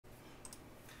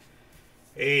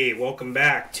Hey, welcome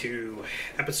back to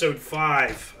episode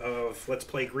 5 of Let's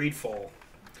Play Greedfall.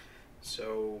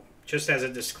 So, just as a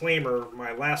disclaimer,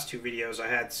 my last two videos I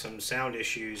had some sound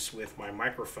issues with my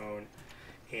microphone,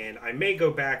 and I may go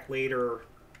back later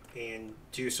and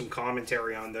do some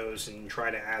commentary on those and try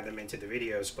to add them into the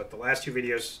videos, but the last two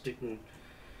videos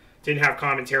didn't have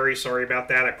commentary. Sorry about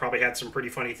that. I probably had some pretty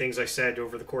funny things I said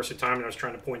over the course of time, and I was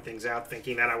trying to point things out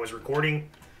thinking that I was recording,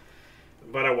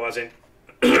 but I wasn't.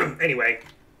 Anyway,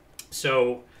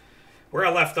 so where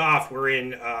I left off, we're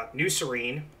in New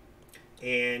Serene,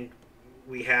 and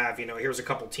we have, here's a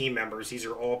couple team members. These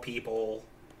are all people.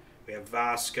 We have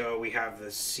Vasco, we have the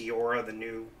Ciora, the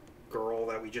new girl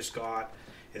that we just got,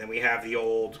 and then we have the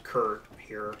old Kurt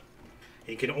here.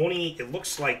 You can only, it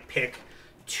looks like, pick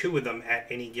two of them at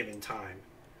any given time.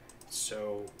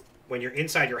 So when you're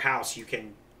inside your house, you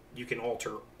can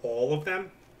alter all of them.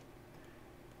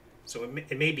 So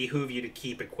it may behoove you to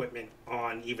keep equipment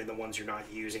on, even the ones you're not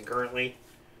using currently.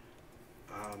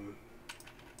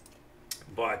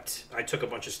 But I took a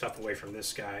bunch of stuff away from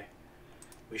this guy.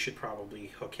 We should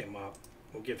probably hook him up.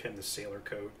 We'll give him the sailor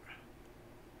coat.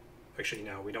 Actually,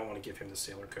 no, we don't want to give him the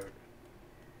sailor coat.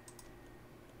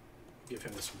 Give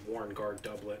him this worn guard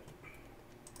doublet.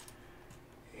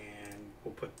 And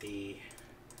we'll put these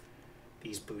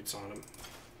boots on him.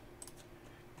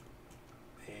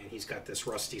 And he's got this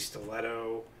rusty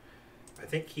stiletto. I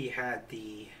think he had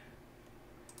the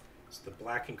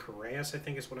Black and Correas, I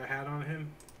think is what I had on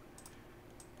him.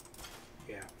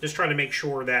 Yeah, just trying to make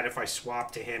sure that if I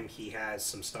swap to him, he has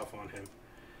some stuff on him.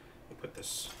 We'll put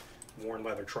this worn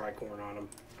leather tricorn on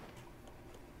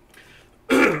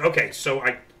him. Okay, so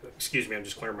excuse me, I'm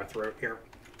just clearing my throat here.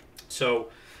 So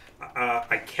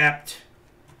I kept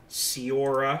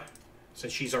Ciora,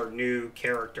 since she's our new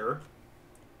character.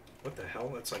 What the hell?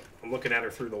 That's like, I'm looking at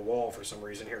her through the wall for some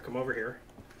reason. Here, come over here.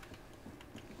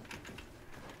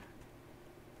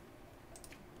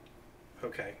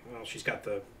 Okay, well, she's got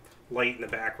the light in the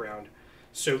background.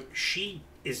 So she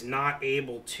is not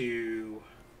able to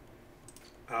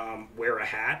wear a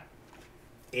hat,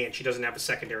 and she doesn't have a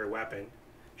secondary weapon.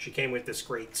 She came with this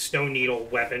great stone needle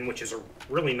weapon, which is a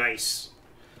really nice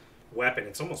weapon.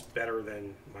 It's almost better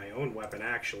than my own weapon,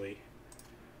 actually.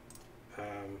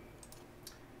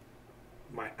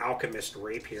 My alchemist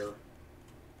rapier.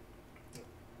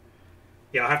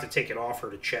 Yeah, I'll have to take it off her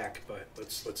to check, but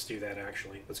let's do that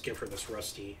actually. Let's give her this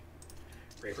rusty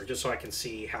rapier just so I can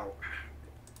see how.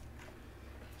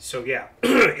 So yeah,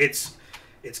 it's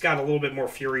got a little bit more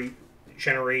fury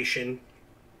generation.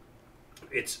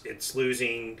 It's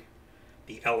losing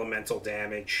the elemental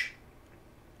damage,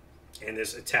 and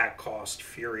this attack cost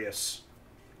furious.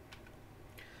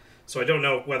 So I don't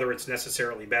know whether it's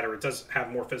necessarily better. It does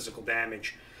have more physical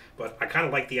damage, but I kind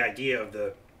of like the idea of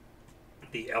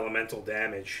the elemental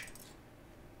damage.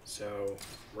 So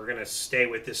we're going to stay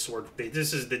with this sword.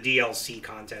 This is the DLC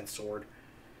content sword.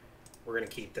 We're going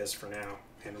to keep this for now,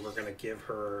 and we're going to give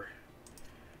her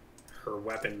her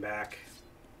weapon back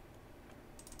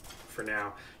for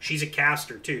now. She's a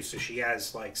caster too, so she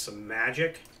has like some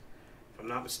magic, if I'm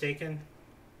not mistaken.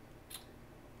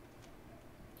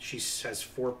 She has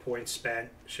 4 points spent,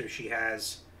 so she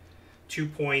has 2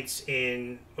 points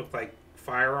in, look like,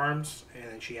 firearms,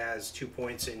 and she has 2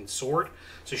 points in sword.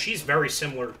 So she's very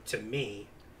similar to me,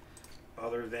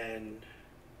 other than,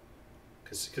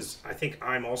 because I think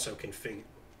I'm also configured.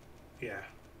 Yeah,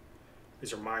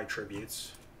 these are my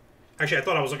attributes. Actually, I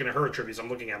thought I was looking at her attributes. I'm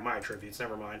looking at my attributes.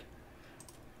 Never mind.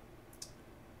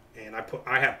 And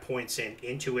I have points in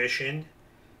intuition,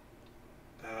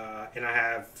 and I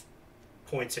have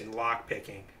points in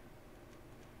lockpicking.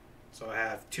 So I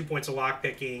have 2 points of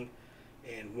lockpicking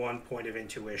and 1 point of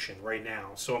intuition right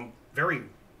now. So I'm very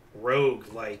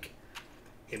rogue-like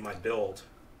in my build.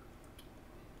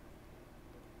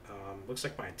 Looks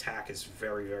like my attack is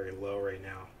very, very low right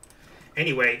now.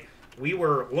 Anyway, we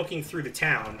were looking through the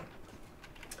town,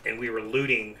 and we were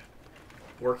looting,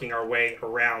 working our way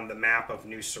around the map of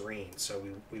New Serene. So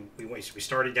we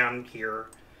started down here,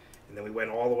 and then we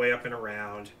went all the way up and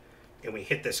around, and we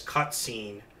hit this cut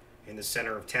scene in the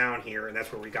center of town here, and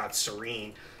that's where we got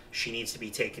Serene. She needs to be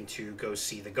taken to go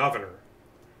see the governor.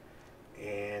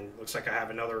 And looks like I have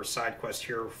another side quest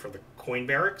here for the coin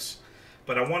barracks.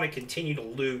 But I want to continue to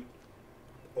loot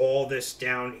all this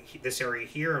down this area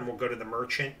here, and we'll go to the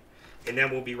merchant, and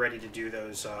then we'll be ready to do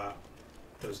those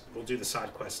we'll do the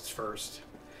side quests first.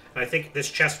 And I think this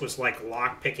chest was like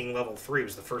lock-picking level 3. It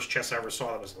was the first chest I ever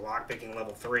saw that was lock-picking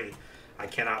level 3. I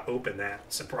cannot open that,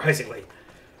 surprisingly,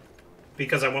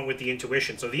 because I went with the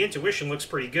intuition. So the intuition looks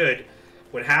pretty good.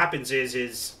 What happens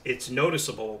is it's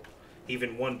noticeable,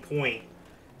 even 1 point,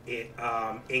 it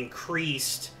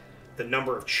increased the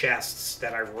number of chests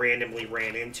that I randomly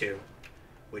ran into,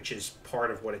 which is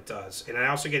part of what it does. And I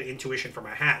also get intuition from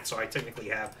a hat, so I technically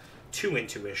have 2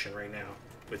 intuition right now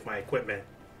with my equipment.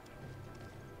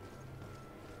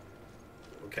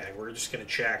 Okay, we're just going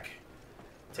to check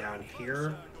down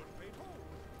here.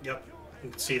 Yep, you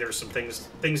can see there's some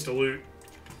things to loot.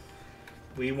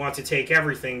 We want to take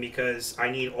everything because I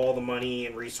need all the money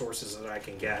and resources that I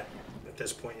can get at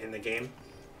this point in the game.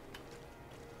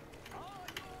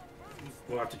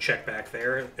 We'll have to check back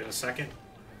there in a second.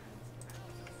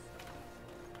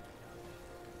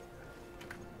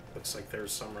 Looks like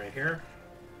there's some right here.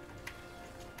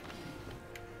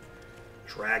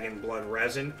 Dragon blood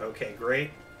resin. Okay,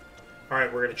 great.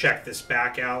 Alright, we're going to check this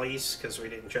back alleys because we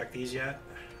didn't check these yet.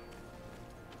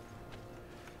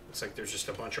 Looks like there's just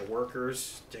a bunch of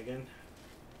workers digging.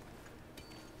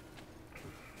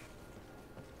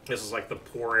 This is like the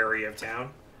poor area of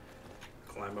town.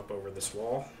 Climb up over this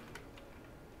wall.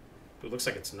 It looks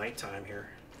like it's nighttime here.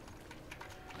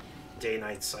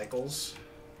 Day-night cycles.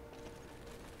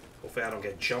 Hopefully I don't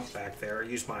get jumped back there. I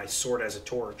use my sword as a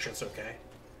torch. That's okay.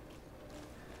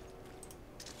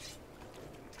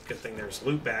 Good thing there's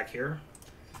loot back here.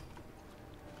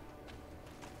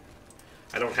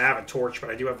 I don't have a torch, but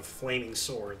I do have a flaming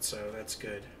sword, so that's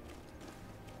good.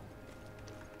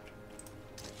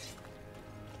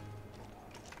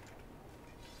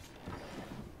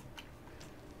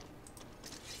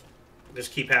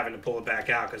 Just keep having to pull it back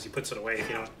out because he puts it away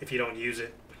if you don't use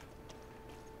it.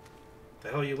 The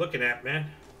hell are you looking at, man?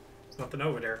 There's nothing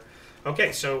over there.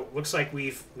 Okay, so looks like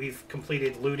we've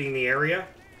completed looting the area.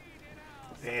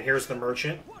 And here's the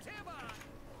merchant.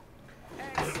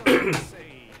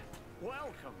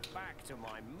 Welcome back to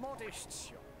my modest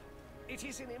shop. It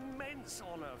is an immense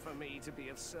honor for me to be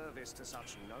of service to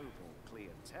such noble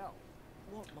clientele.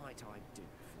 What might I do?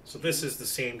 So this is the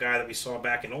same guy that we saw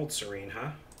back in Old Serene, huh?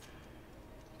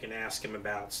 You can ask him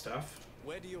about stuff.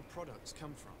 Where do your products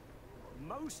come from?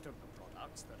 Most of the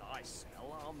products that I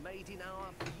sell are made in our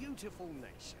beautiful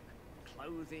nation.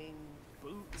 Clothing,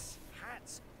 boots,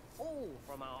 hats, all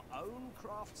from our own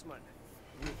craftsmen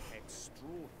with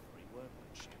extraordinary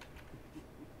workmanship.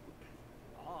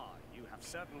 Ah, you have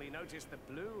certainly noticed the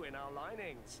blue in our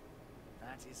linings.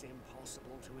 That is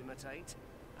impossible to imitate,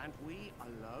 and we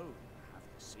alone have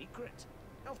the secret.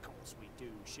 Of course, we do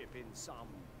ship in some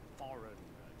foreign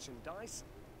merchandise,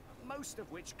 most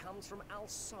of which comes from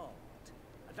Alsard.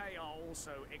 They are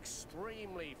also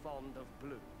extremely fond of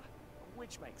blue,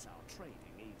 which makes our trading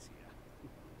easier.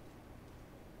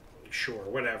 Sure,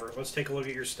 whatever. Let's take a look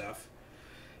at your stuff.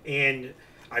 And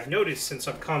I've noticed since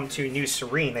I've come to New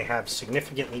Serene, they have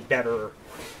significantly better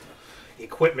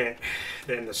equipment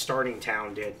than the starting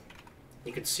town did.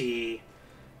 You can see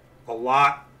a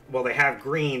lot. Well, they have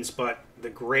greens, but the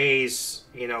grays,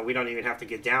 you know, we don't even have to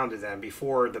get down to them.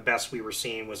 Before, the best we were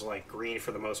seeing was like green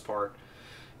for the most part.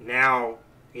 Now,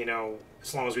 you know,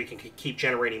 as long as we can keep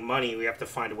generating money, we have to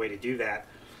find a way to do that.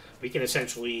 We can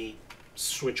essentially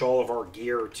switch all of our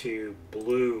gear to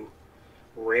blue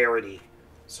rarity.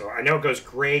 So I know it goes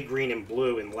gray, green, and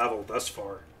blue in level thus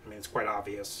far. I mean, it's quite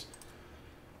obvious.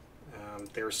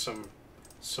 There's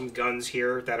some guns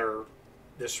here that are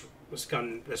this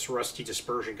rusty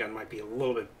dispersion gun might be a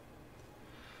little bit.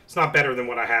 It's not better than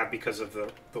what I have because of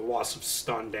the loss of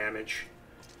stun damage.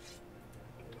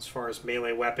 As far as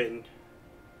melee weapon,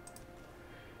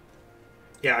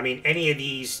 yeah, I mean any of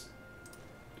these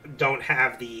don't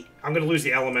have the. I'm going to lose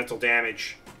the elemental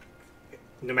damage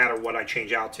no matter what I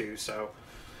change out to. So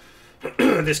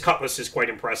this cutlass is quite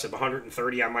impressive.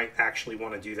 130. I might actually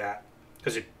want to do that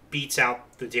because it beats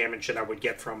out the damage that I would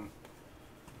get from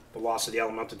the loss of the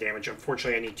elemental damage.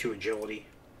 Unfortunately, I need 2 agility,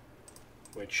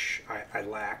 which I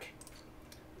lack.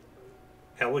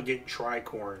 Elegant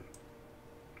tricorn.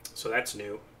 So that's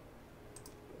new.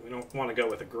 We don't want to go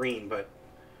with a green, but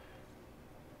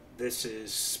this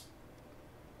is.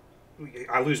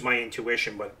 I lose my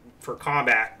intuition, but for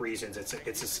combat reasons,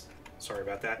 sorry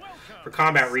about that. For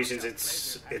combat reasons,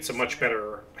 it's a much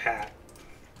better hat.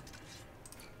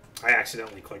 I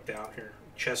accidentally clicked out here.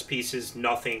 Chest pieces,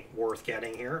 nothing worth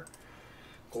getting here.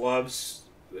 Gloves,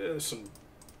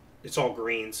 it's all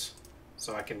greens,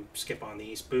 so I can skip on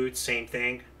these. Boots, same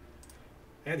thing.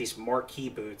 I have these marquee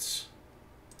boots,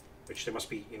 which they must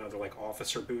be, you know, they're like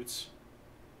officer boots.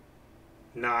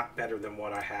 Not better than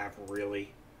what I have,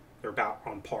 really. They're about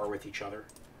on par with each other.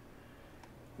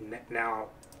 Now,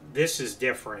 this is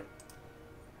different.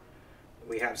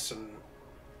 We have some.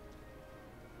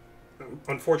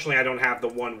 Unfortunately, I don't have the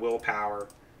 1 willpower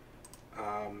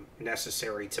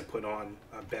necessary to put on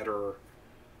a better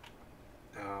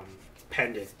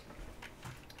pendant.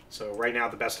 So right now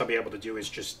the best I'll be able to do is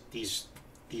just these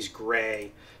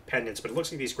gray pendants. But it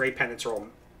looks like these gray pendants are all...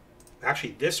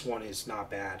 Actually, this one is not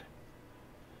bad,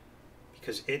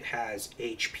 because it has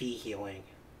HP healing.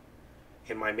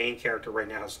 And my main character right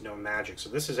now has no magic. So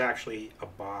this is actually a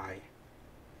buy.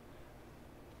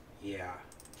 Yeah.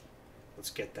 Let's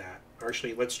get that. Or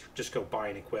actually, let's just go buy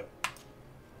and equip.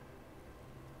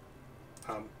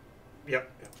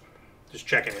 Yep. Just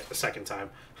checking it the second time.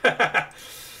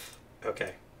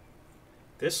 Okay.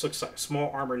 This looks like a small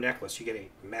armor necklace. You get a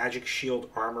magic shield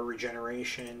armor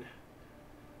regeneration.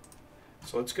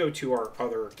 So let's go to our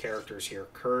other characters here.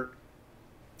 Kurt.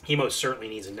 He most certainly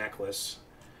needs a necklace.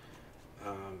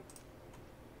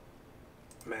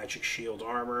 Magic shield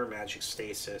armor, magic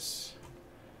stasis.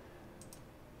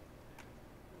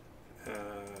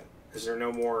 Is there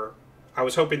no more? I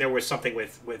was hoping there was something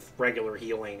with regular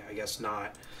healing. I guess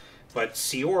not. But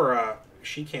Siora,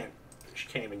 she can't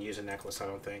even use a necklace, I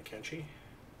don't think, can she?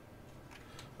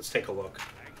 Let's take a look.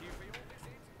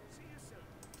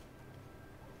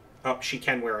 Oh, she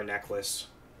can wear a necklace.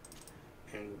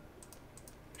 And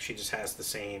she just has the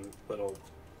same little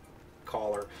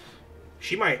collar.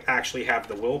 She might actually have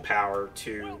the willpower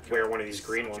to wear one of these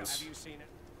green ones.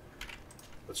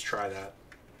 Let's try that.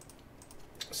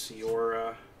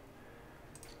 Siora.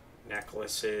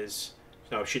 Necklaces.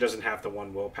 No, she doesn't have the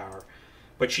one willpower.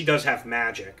 But she does have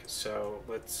magic, so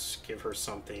let's give her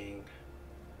something.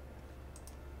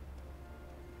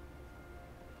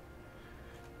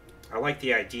 I like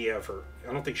the idea of her.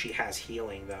 I don't think she has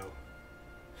healing, though.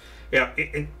 Yeah,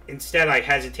 instead I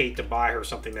hesitate to buy her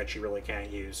something that she really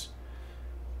can't use.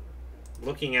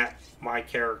 Looking at my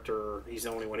character, he's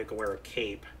the only one who can wear a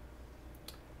cape.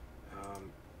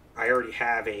 I already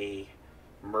have a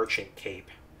merchant cape.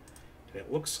 And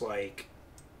it looks like...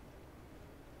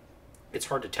 It's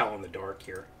hard to tell in the dark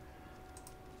here.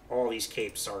 All these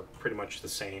capes are pretty much the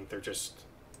same. They're just,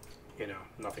 you know,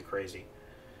 nothing crazy.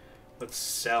 Let's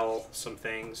sell some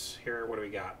things here. What do we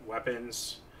got?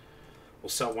 Weapons. We'll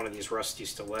sell one of these rusty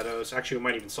stilettos. Actually, we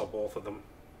might even sell both of them.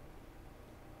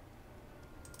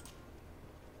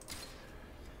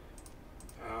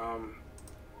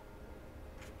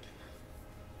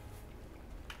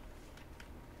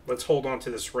 Let's hold on to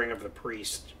this Ring of the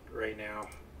Priest right now.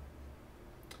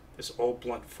 This old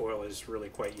blunt foil is really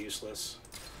quite useless.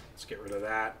 Let's get rid of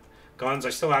that. Guns,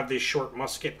 I still have this short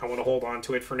musket. I want to hold on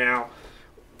to it for now.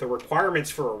 The requirements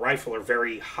for a rifle are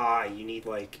very high. You need,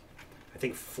 like, I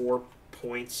think 4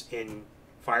 points in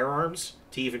firearms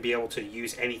to even be able to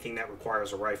use anything that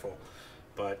requires a rifle.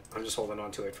 But I'm just holding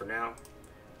on to it for now.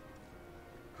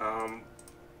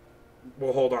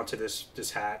 We'll hold on to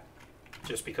this hat,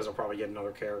 just because I'll probably get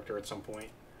another character at some point.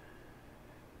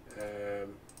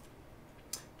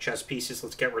 Chess pieces,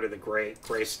 let's get rid of the gray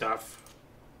stuff.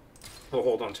 We'll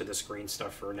hold on to this green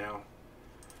stuff for now.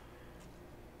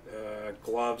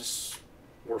 Gloves,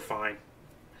 we're fine.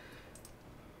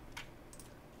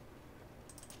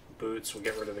 Boots, we'll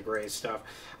get rid of the gray stuff.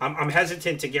 I'm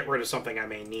hesitant to get rid of something I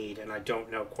may need, and I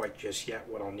don't know quite just yet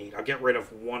what I'll need. I'll get rid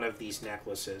of one of these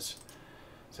necklaces,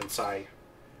 since I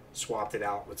swapped it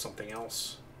out with something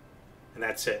else. And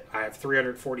that's it. I have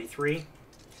 343.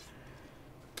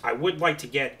 I would like to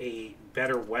get a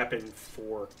better weapon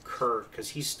for Kurt, because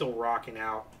he's still rocking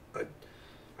out a...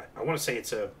 I want to say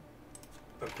it's a...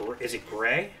 Is it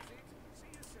gray?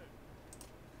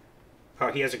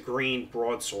 Oh, he has a green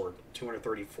broadsword,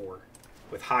 234,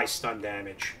 with high stun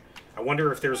damage. I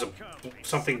wonder if there's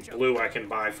something blue I can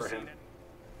buy for him.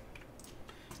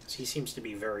 Because he seems to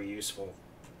be very useful.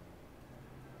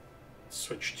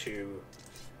 Switch to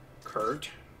Kurt.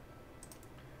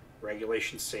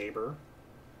 Regulation Saber.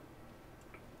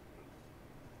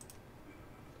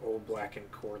 Old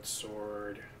Blackened Cord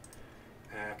Sword.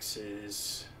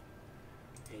 Axes.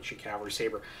 Ancient Cavalry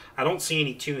Saber. I don't see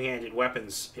any two-handed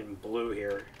weapons in blue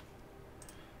here.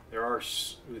 There are...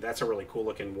 Ooh, that's a really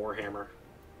cool-looking Warhammer.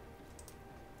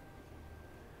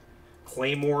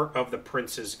 Claymore of the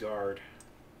Prince's Guard.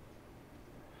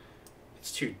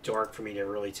 It's too dark for me to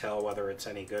really tell whether it's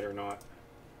any good or not.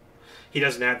 He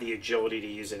doesn't have the agility to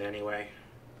use it anyway.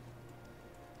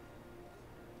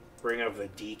 Ring of the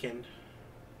Deacon.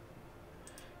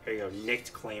 Here you go,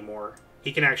 Nicked Claymore.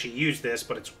 He can actually use this,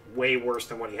 but it's way worse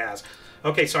than what he has.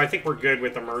 Okay, so I think we're good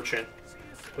with the merchant.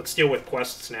 Let's deal with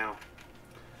quests now.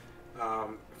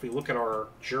 If we look at our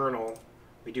journal,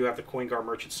 we do have the Coin Guard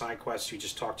Merchant side quest. We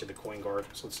just talked to the Coin Guard,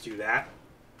 so let's do that.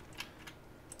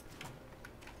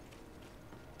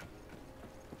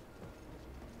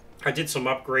 I did some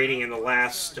upgrading in the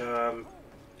last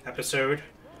episode,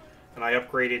 and I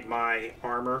upgraded my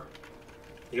armor.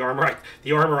 The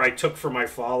armor I took from my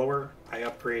follower, I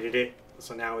upgraded it,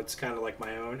 so now it's kind of like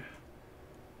my own.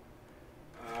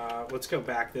 Let's go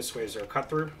back this way. Is there a cut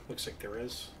through? Looks like there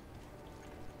is.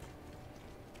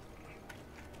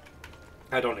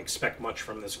 I don't expect much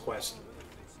from this quest.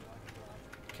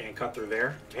 Can't cut through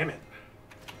there. Damn it.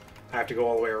 I have to go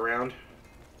all the way around.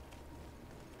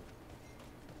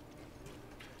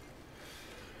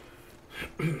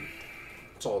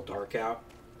 It's all dark out.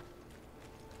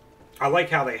 I like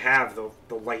how they have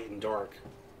the light and dark.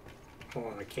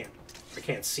 Hold on, I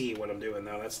can't see what I'm doing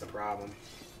though. That's the problem.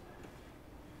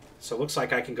 So it looks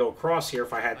like I can go across here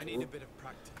if I had need a bit of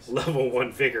practice. Level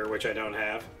 1 vigor, which I don't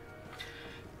have.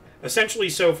 Essentially,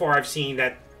 so far I've seen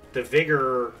that the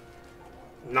vigor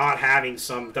not having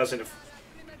some doesn't.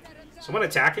 Someone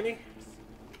attacking me?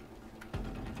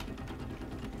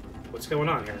 What's going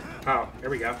on here? Oh,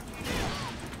 here we go.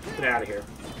 Get out of here.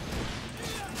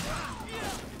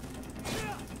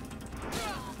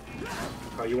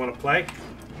 Oh, you want to play?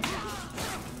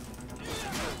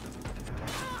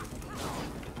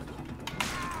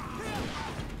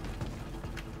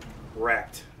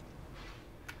 Wrecked.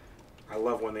 I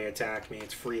love when they attack me.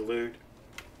 It's free loot.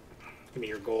 Give me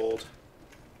your gold.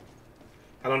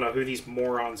 I don't know who these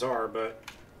morons are, but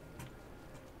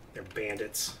they're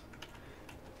bandits.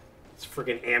 It's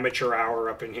freaking amateur hour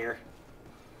up in here.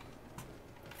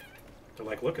 They're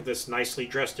like, look at this nicely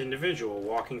dressed individual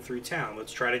walking through town.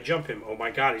 Let's try to jump him. Oh my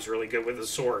god, he's really good with a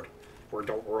sword.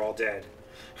 We're all dead.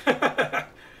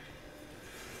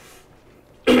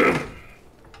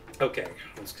 Okay,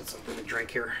 let's get something to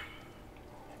drink here.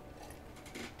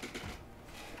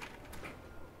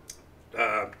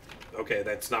 Okay,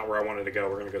 that's not where I wanted to go.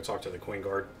 We're going to go talk to the Queen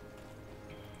Guard.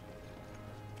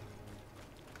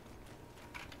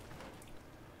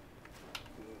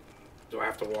 Do I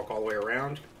have to walk all the way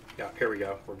around? Yeah, here we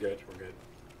go. We're good. We're good.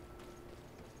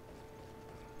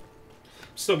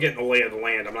 I'm still getting the lay of the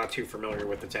land. I'm not too familiar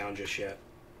with the town just yet.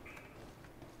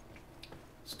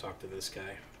 Let's talk to this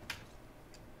guy.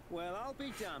 Well, I'll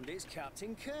be damned, it's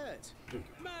Captain Kurt.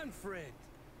 Manfred!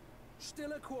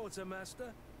 Still a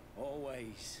quartermaster?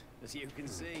 Always, as you can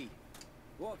see.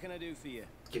 What can I do for you?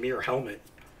 Give me your helmet.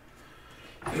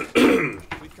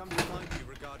 We've come to find you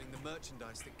regarding the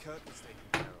merchandise that Kurt was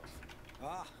taking care of.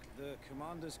 Ah, the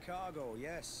commander's cargo,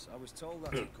 yes. I was told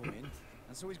that would come in.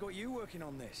 And so he's got you working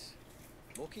on this.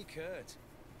 Lucky Kurt.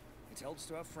 It helps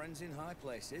to have friends in high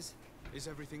places. Is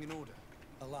everything in order?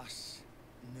 Alas,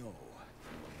 no.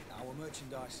 Our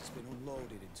merchandise has been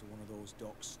unloaded into one of those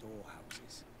dock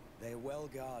storehouses. They're well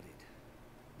guarded.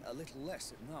 A little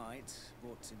less at night,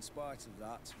 but in spite of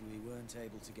that, we weren't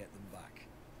able to get them back.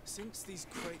 Since these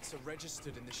crates are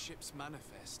registered in the ship's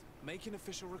manifest, make an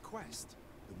official request.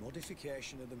 The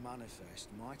modification of the manifest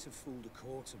might have fooled a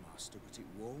quartermaster, but it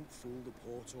won't fool the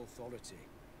Port Authority.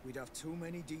 We'd have too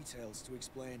many details to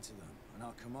explain to them, and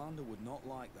our commander would not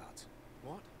like that.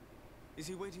 What? Is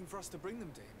he waiting for us to bring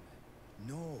them to him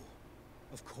then? No,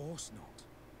 of course not.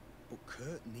 But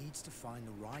Kurt needs to find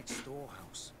the right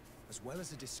storehouse, as well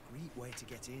as a discreet way to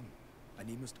get in. And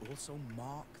he must also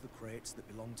mark the crates that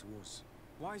belong to us.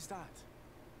 Why is that?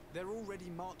 They're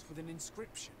already marked with an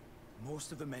inscription.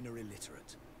 Most of the men are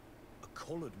illiterate. A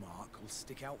coloured mark will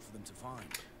stick out for them to find.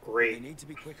 Great. They need to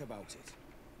be quick about it.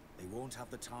 They won't have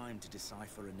the time to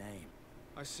decipher a name.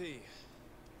 I see.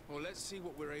 Well, let's see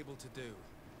what we're able to do.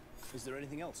 Is there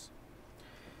anything else?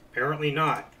 Apparently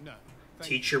not. No.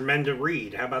 Teach your men to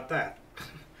read. How about that?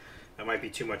 That might be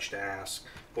too much to ask.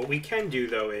 What we can do,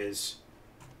 though, is...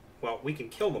 Well, we can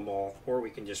kill them all, or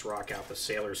we can just rock out the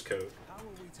sailor's coat. How are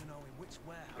we to know in which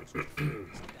warehouse we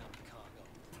down the cargo?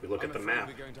 We look at the map.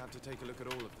 We're going to have to take a look at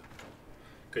all of them.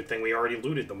 Good thing we already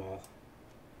looted them all.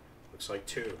 Looks like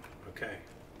 2. Okay.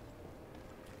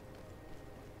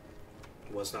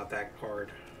 Was not that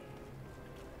hard.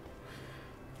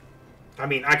 I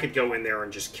mean, I could go in there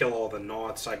and just kill all the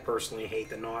Naughts. I personally hate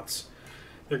the Naughts.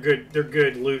 They're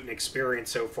good loot and experience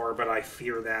so far, but I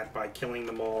fear that by killing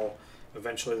them all,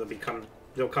 eventually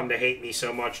they'll come to hate me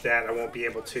so much that I won't be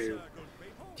able to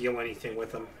deal anything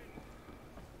with them.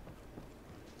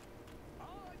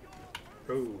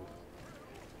 Ooh.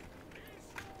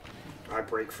 I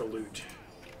break for loot.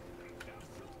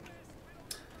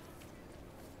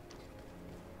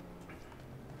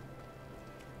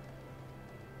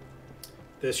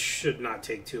 This should not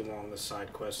take too long, this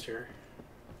side quest here.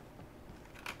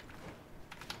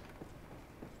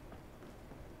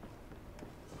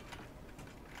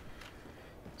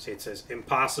 See, it says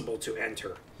impossible to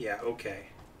enter. Yeah, okay.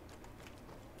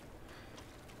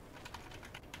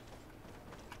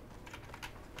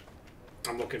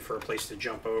 I'm looking for a place to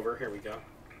jump over. Here we go.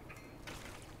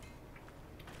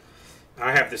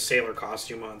 I have the sailor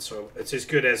costume on, so it's as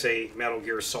good as a Metal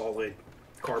Gear Solid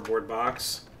cardboard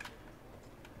box.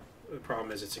 The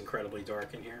problem is it's incredibly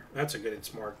dark in here. That's a good,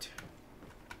 it's marked.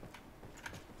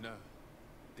 No,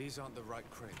 these aren't the right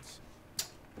crates.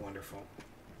 Wonderful.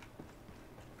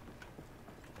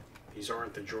 These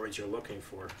aren't the droids you're looking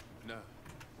for. No,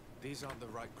 these aren't the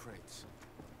right crates.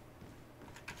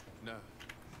 No,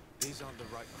 these aren't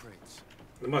the right crates.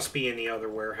 It must be in the other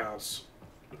warehouse.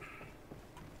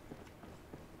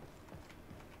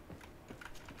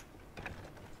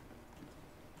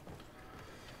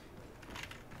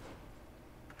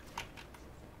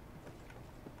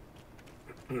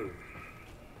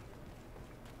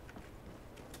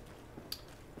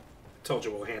 Told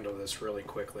you we'll handle this really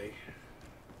quickly.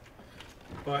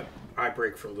 But I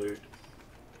break for loot.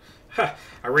 I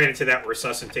ran into that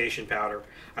resuscitation powder.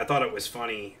 I thought it was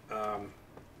funny.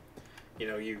 You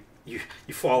know, you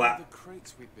fall out. The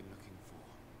crates we've been looking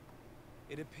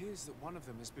for. It appears that one of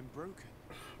them has been broken.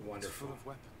 Wonderful. It's full of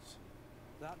weapons.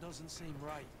 That doesn't seem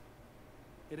right.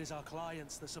 It is our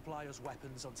clients that supply us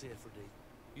weapons on Tier 3D.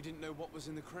 You didn't know what was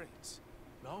in the crates?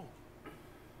 No.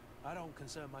 I don't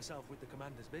concern myself with the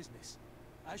commander's business.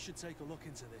 I should take a look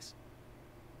into this.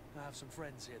 I have some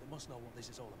friends here that must know what this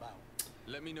is all about.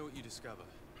 Let me know what you discover.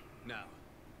 Now,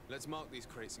 let's mark these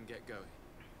crates and get going.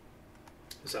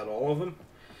 Is that all of them?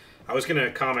 I was going to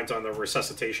comment on the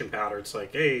resuscitation powder. It's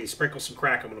like, hey, sprinkle some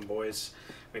crack on them, boys.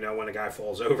 We know when a guy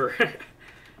falls over.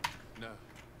 No,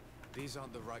 these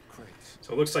aren't the right crates.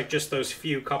 So it looks like just those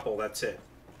few couple, that's it.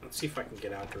 Let's see if I can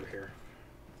get out through here.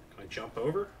 Can I jump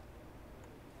over?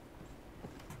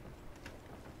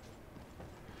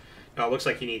 No, it looks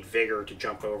like you need Vigor to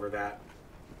jump over that.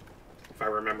 If I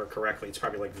remember correctly, it's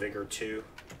probably like Vigor 2.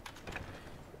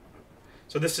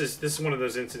 So this is one of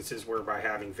those instances where by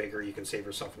having Vigor you can save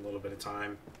yourself a little bit of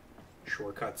time.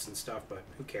 Shortcuts and stuff, but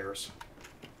who cares?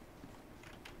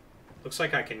 Looks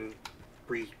like I can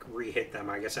re-hit them.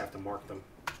 I guess I have to mark them.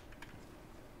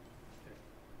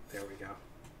 There we go.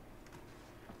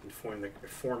 And form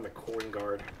the coin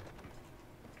guard.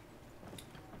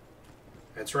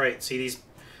 That's right. See these?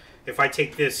 If I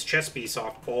take this chest piece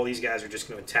off, all these guys are just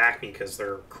going to attack me because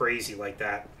they're crazy like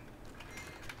that.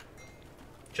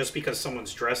 Just because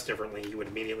someone's dressed differently, you would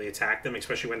immediately attack them,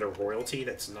 especially when they're royalty.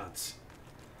 That's nuts.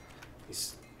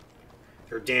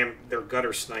 They're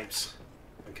gutter snipes.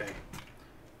 Okay.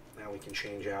 Now we can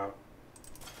change out.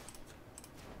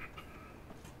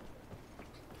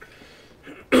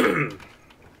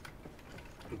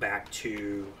 Back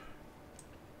to...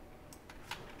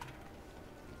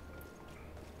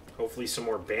 Hopefully some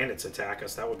more bandits attack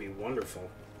us. That would be wonderful.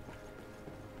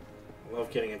 I love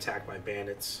getting attacked by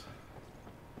bandits.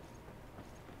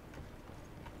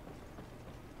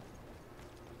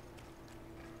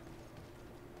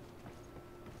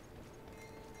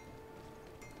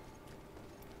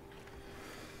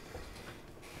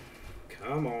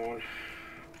 Come on.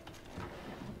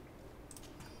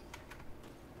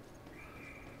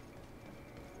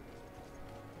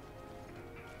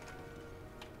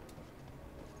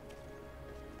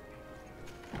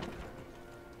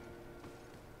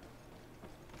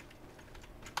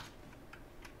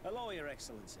 Hello, Your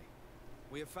Excellency.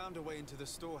 We have found a way into the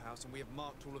storehouse and we have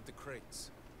marked all of the crates.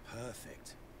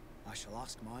 Perfect. I shall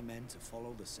ask my men to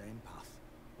follow the same path.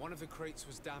 One of the crates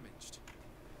was damaged.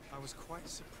 I was quite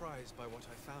surprised by what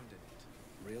I found in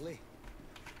it. Really?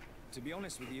 To be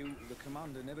honest with you, the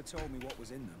commander never told me what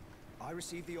was in them. I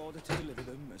received the order to deliver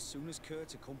them as soon as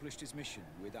Kurt accomplished his mission,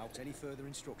 without any further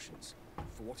instructions.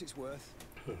 For what it's worth,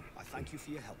 I thank you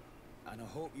for your help, and I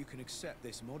hope you can accept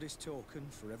this modest token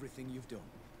for everything you've done.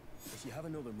 If you have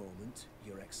another moment,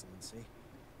 Your Excellency,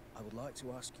 I would like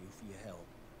to ask you for your help.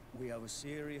 We have a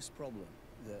serious problem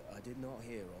that I did not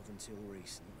hear of until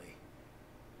recently.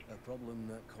 A problem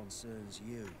that concerns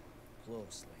you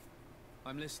closely.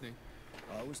 I'm listening.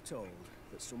 I was told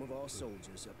that some of our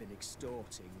soldiers have been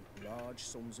extorting large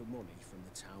sums of money from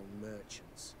the town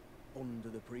merchants, under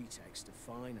the pretext of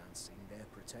financing their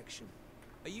protection.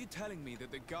 Are you telling me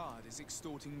that the guard is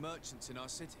extorting merchants in our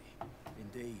city?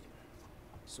 Indeed.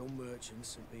 Some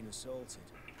merchants have been assaulted,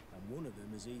 and one of them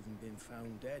has even been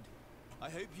found dead. I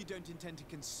hope you don't intend to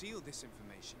conceal this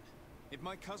information. If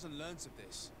my cousin learns of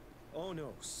this... Oh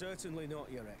no, certainly not,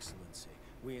 Your Excellency.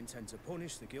 We intend to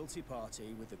punish the guilty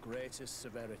party with the greatest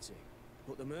severity.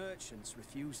 But the merchants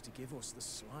refuse to give us the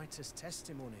slightest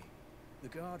testimony. The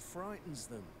guard frightens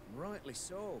them, rightly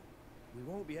so. We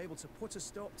won't be able to put a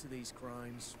stop to these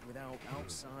crimes without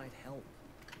outside help.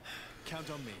 Count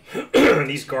on me.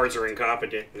 These guards are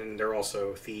incompetent, and they're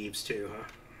also thieves too, huh?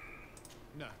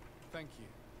 No, thank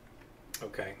you.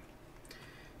 Okay.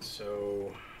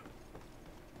 So,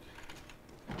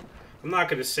 I'm not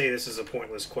going to say this is a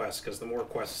pointless quest, because the more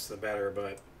quests the better,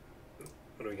 but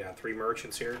what do we got? 3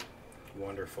 merchants here?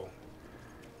 Wonderful.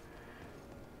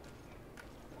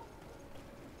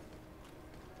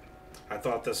 I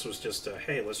thought this was just a,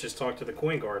 hey, let's just talk to the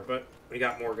coin guard, but we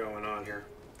got more going on here.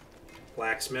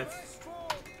 Blacksmith.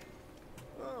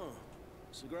 Oh,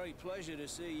 it's a great pleasure to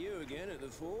see you again at the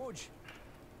forge.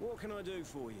 What can I do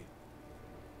for you?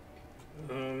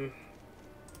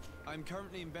 I'm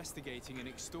currently investigating an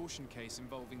extortion case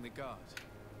involving the guard.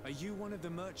 Are you one of the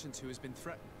merchants who has been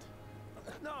threatened?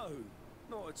 No,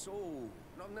 not at all.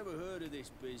 I've never heard of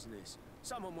this business.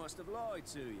 Someone must have lied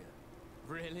to you.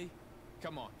 Really?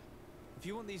 Come on. If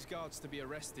you want these guards to be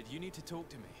arrested, you need to talk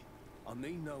to me. I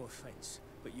mean no offense,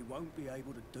 but you won't be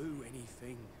able to do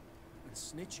anything. And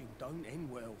snitching don't end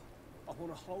well. I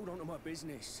want to hold on to my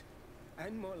business.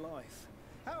 And my life.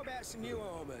 How about some new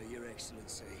armor, Your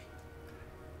Excellency?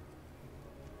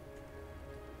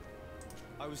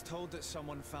 I was told that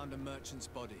someone found a merchant's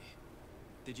body.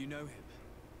 Did you know him?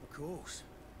 Of course.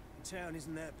 The town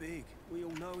isn't that big. We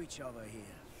all know each other here.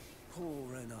 Poor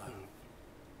Renault.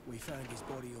 We found his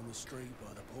body on the street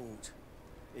by the port.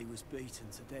 He was beaten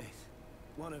to death.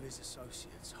 One of his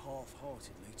associates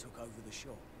half-heartedly took over the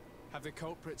shop. Have the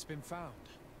culprits been found?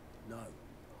 No.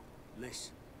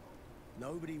 Listen.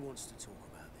 Nobody wants to talk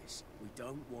about this. We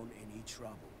don't want any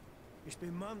trouble. It's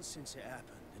been months since it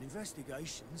happened. An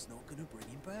investigation's not going to bring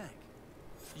him back.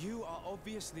 You are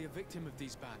obviously a victim of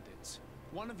these bandits.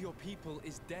 One of your people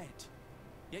is dead.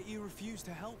 Yet you refuse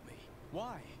to help me.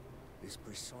 Why? It's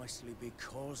precisely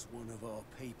because one of our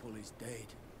people is dead.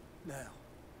 Now,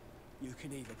 you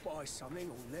can either buy something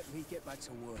or let me get back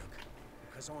to work.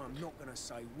 Because I am not going to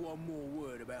say one more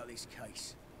word about this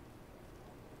case.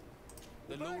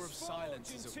 The law of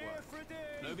silence is at work.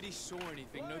 Nobody saw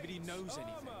anything, nobody knows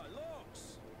anything.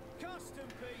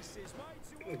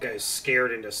 The guy's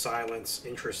scared into silence.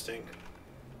 Interesting.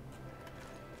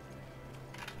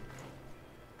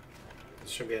 There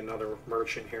should be another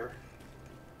merchant here.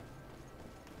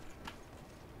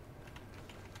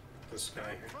 This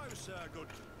guy here. Closer, good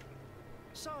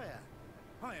sire.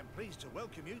 I am pleased to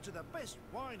welcome you to the best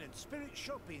wine and spirit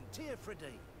shop in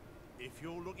Serene. If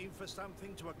you're looking for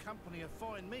something to accompany a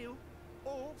fine meal,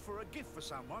 or for a gift for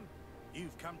someone,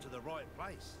 you've come to the right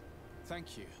place.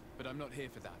 Thank you, but I'm not here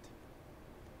for that.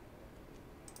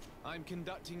 I'm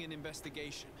conducting an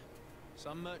investigation.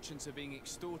 Some merchants are being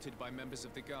extorted by members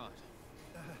of the guard.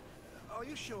 Are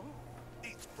you sure?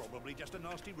 It's probably just a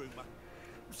nasty rumor.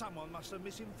 Someone must have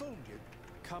misinformed you.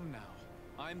 Come now.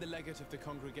 I'm the legate of the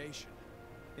congregation.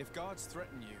 If guards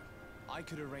threaten you, I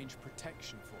could arrange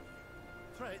protection for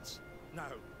you. Threats? No,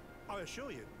 I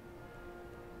assure you.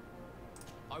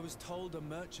 I was told a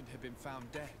merchant had been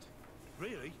found dead.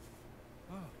 Really?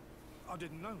 Oh, I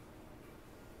didn't know.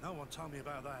 No one told me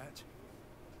about that.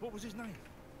 What was his name?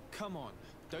 Come on,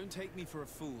 don't take me for a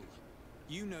fool.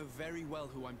 You know very well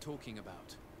who I'm talking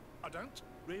about. I don't?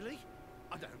 Really?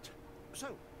 I don't.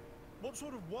 So, what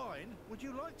sort of wine would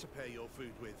you like to pair your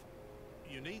food with?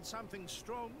 You need something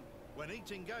strong when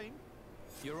eating game?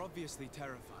 You're obviously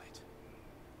terrified.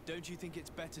 Don't you think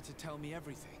it's better to tell me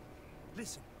everything?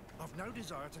 Listen, I've no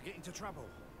desire to get into trouble.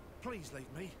 Please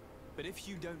leave me. But if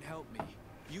you don't help me,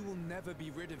 you will never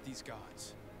be rid of these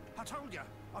guards. I told you,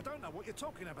 I don't know what you're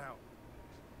talking about.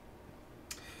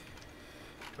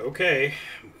 Okay.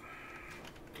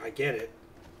 I get it.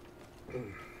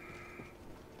 You'll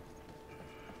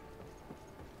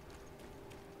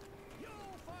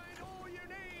find all you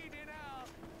need in our...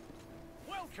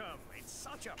 Welcome! It's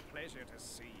such a pleasure to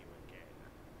see you again.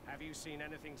 Have you seen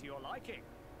anything to your liking?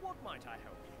 What might I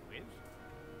help you with?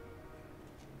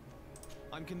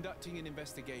 I'm conducting an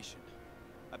investigation.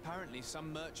 Apparently,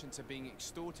 some merchants are being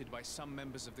extorted by some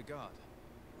members of the guard.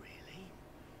 Really?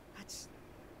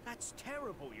 That's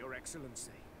terrible, Your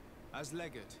Excellency. As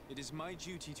legate, it is my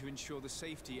duty to ensure the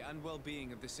safety and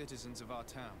well-being of the citizens of our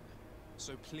town.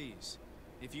 So please,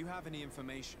 if you have any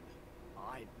information...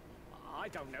 I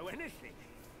don't know anything.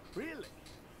 Really?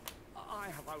 I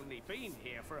have only been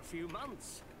here for a few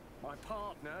months. My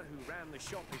partner, who ran the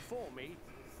shop before me,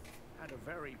 had a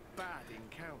very bad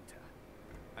encounter.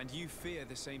 And you fear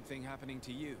the same thing happening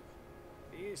to you?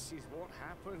 This is what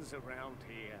happens around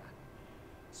here.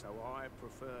 So I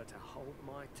prefer to hold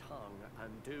my tongue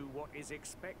and do what is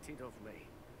expected of me.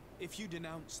 If you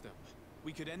denounce them,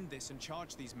 we could end this and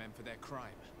charge these men for their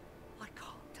crime. I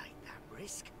can't take that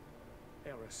risk.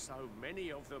 There are so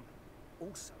many of them.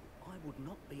 Also, I would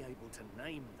not be able to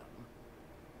name them.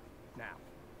 Now,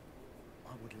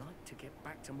 I would like to get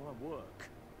back to my work.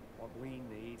 What we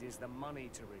need is the money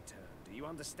to return. Do you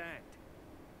understand?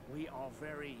 We are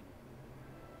very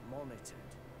monitored.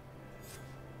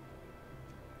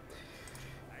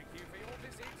 Thank you for your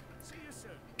visit. See you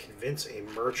soon. Convince a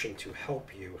merchant to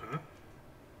help you, huh?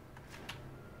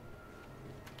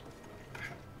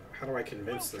 How do I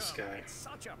convince this guy? It's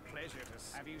such a pleasure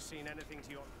to... Have you seen anything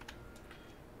to your...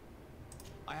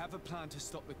 I have a plan to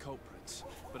stop the culprits,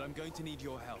 but I'm going to need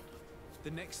your help.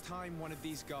 The next time one of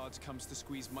these guards comes to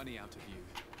squeeze money out of you,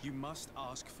 you must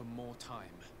ask for more time.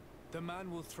 The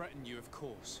man will threaten you, of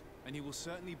course, and he will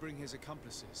certainly bring his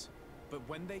accomplices. But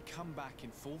when they come back in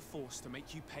full force to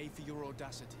make you pay for your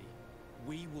audacity,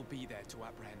 we will be there to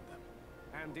apprehend them.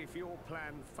 And if your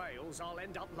plan fails, I'll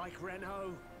end up like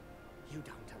Renault. You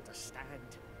don't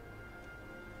understand.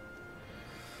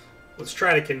 Let's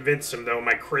try to convince him, though.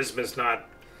 My charisma's not...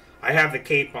 I have the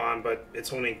cape on, but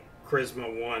it's only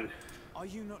charisma 1. Are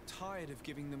you not tired of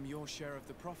giving them your share of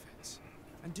the profits?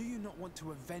 And do you not want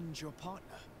to avenge your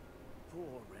partner?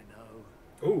 Poor Renault.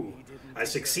 Ooh, I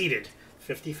succeeded.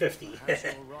 50-50. That's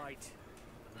all right.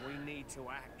 We need to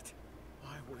act.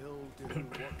 I will do what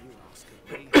you ask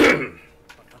of me.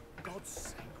 But for God's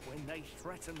sake, when they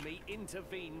threaten me,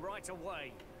 intervene right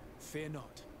away. Fear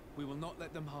not. We will not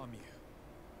let them harm you.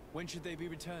 When should they be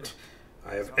returning?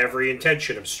 I have every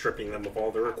intention of stripping them of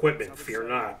all their equipment. Fear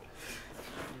not.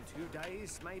 In 2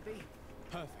 days, maybe?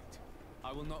 Perfect.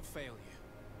 I will not fail you.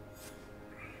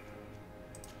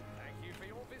 Thank you for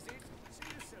your visit. See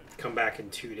you soon. Come back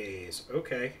in 2 days.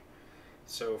 Okay.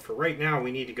 So for right now,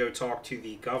 we need to go talk to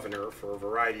the governor for a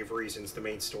variety of reasons, the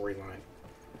main storyline.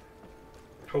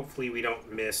 Hopefully we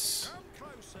don't miss...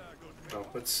 Oh,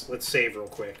 let's save real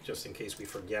quick, just in case we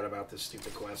forget about this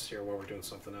stupid quest here while we're doing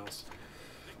something else.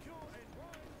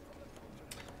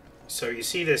 So you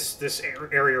see this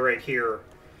area right here.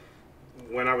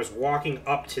 When I was walking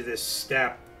up to this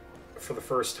step for the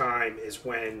first time is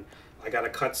when I got a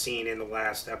cutscene in the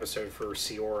last episode for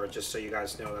Siora, just so you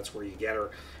guys know that's where you get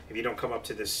her. If you don't come up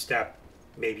to this step,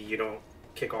 maybe you don't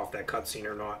kick off that cutscene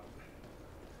or not.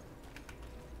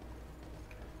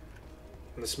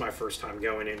 And this is my first time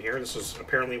going in here. This is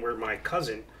apparently where my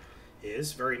cousin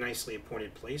is. Very nicely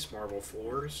appointed place. Marble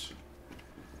floors.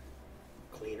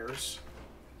 Cleaners.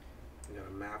 We got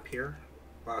a map here.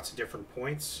 Lots of different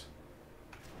points.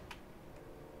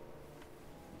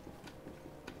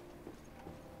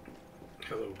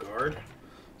 Hello, guard.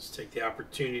 Let's take the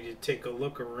opportunity to take a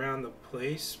look around the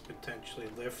place. Potentially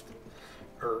lift,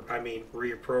 or I mean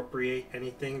reappropriate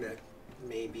anything that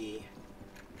maybe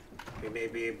we may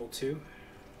be able to.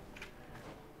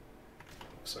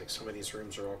 Looks like some of these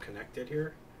rooms are all connected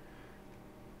here.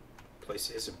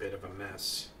 Place is a bit of a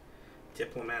mess.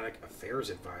 Diplomatic Affairs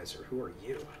Advisor, who are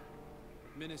you?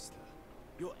 Minister.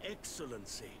 Your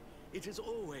Excellency, it is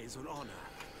always an honor.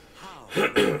 How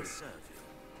may I serve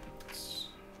you?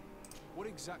 What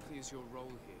exactly is your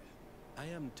role here? I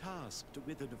am tasked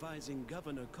with advising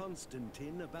Governor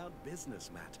Constantine about business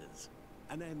matters.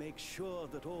 And I make sure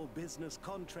that all business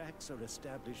contracts are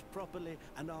established properly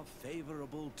and are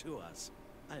favorable to us.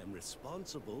 I am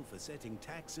responsible for setting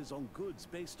taxes on goods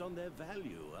based on their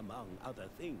value, among other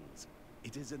things.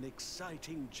 It is an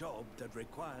exciting job that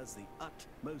requires the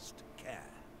utmost care.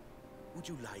 Would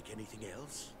you like anything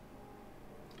else?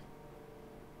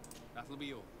 That'll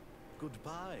be all.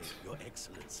 Goodbye, Your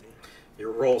Excellency.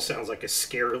 Your role sounds like a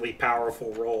scarily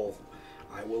powerful role.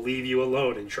 I will leave you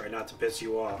alone and try not to piss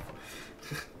you off.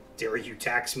 Dare you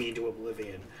tax me into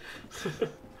oblivion.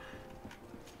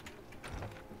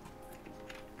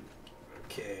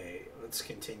 Okay, let's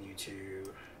continue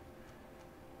to...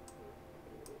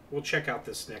 We'll check out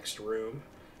this next room.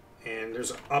 And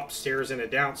there's an upstairs and a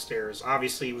downstairs.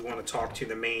 Obviously, we want to talk to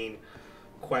the main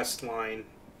quest line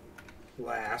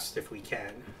last, if we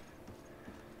can.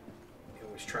 We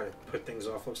always try to put things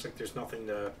off. Looks like there's nothing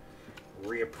to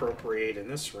reappropriate in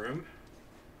this room.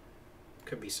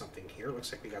 Could be something here.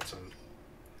 Looks like we got some...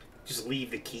 Just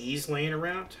leave the keys laying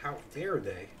around? How dare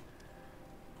they?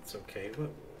 It's okay.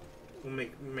 We'll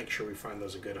make sure we find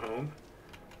those a good home.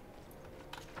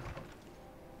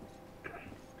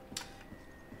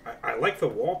 I like the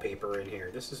wallpaper in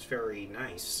here. This is very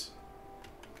nice.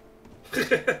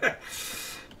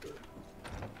 It's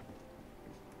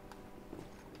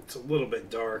a little bit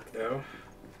dark, though.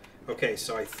 Okay,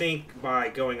 so I think by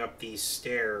going up these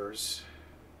stairs,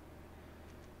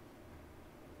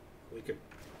 we could...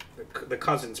 The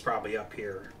cousin's probably up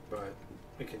here, but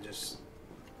we can just...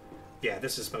 Yeah,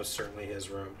 this is most certainly his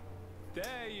room.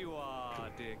 There you are,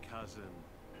 dear cousin.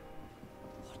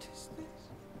 What is this?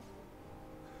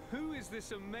 Who is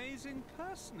this amazing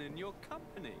person in your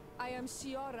company? I am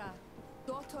Siora,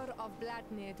 daughter of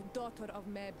Bladnid, daughter of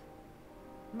Meb.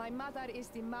 My mother is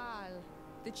the Mal,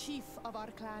 the chief of our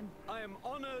clan. I am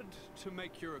honored to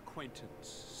make your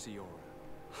acquaintance, Siora.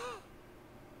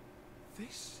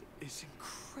 This is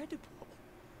incredible.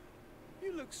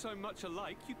 You look so much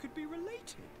alike you could be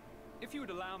related. If you would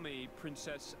allow me,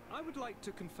 Princess, I would like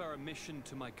to confer a mission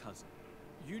to my cousin.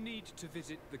 You need to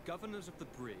visit the governors of the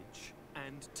bridge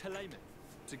and Telemeth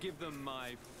to give them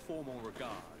my formal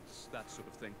regards, that sort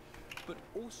of thing, but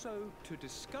also to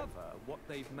discover what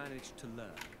they've managed to learn.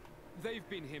 They've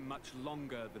been here much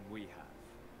longer than we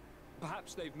have.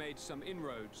 Perhaps they've made some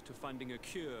inroads to finding a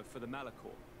cure for the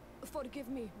Malachor. Forgive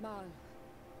me, Mal,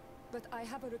 but I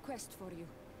have a request for you.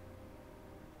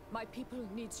 My people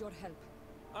needs your help.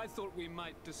 I thought we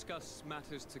might discuss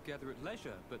matters together at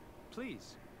leisure, but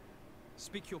please,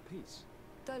 speak your piece.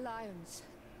 The Lions,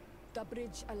 the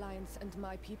Bridge Alliance and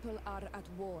my people are at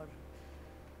war.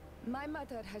 My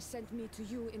mother has sent me to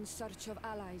you in search of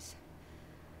allies.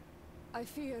 I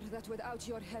fear that without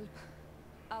your help,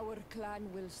 our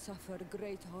clan will suffer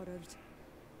great horrors.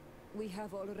 We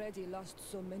have already lost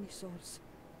so many souls.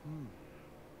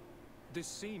 This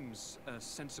seems a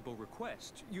sensible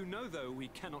request. You know, though, we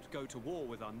cannot go to war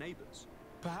with our neighbors.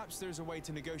 Perhaps there's a way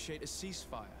to negotiate a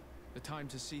ceasefire. The time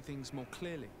to see things more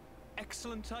clearly.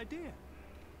 Excellent idea.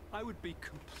 I would be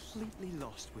completely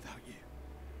lost without you.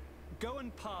 Go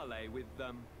and parley with,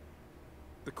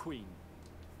 the Queen,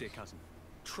 dear cousin.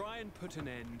 Try and put an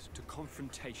end to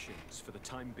confrontations for the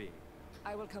time being.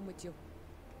 I will come with you.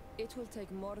 It will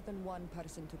take more than one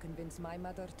person to convince my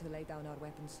mother to lay down our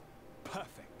weapons.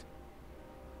 Perfect.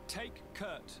 Take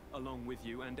Kurt along with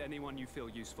you and anyone you feel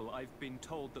useful. I've been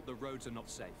told that the roads are not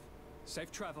safe.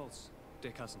 Safe travels,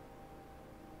 dear cousin.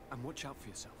 And watch out for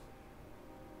yourself.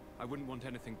 I wouldn't want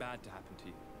anything bad to happen to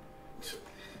you.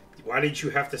 Why did you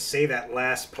have to say that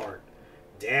last part?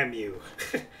 Damn you.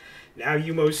 Now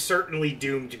you most certainly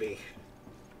doomed me.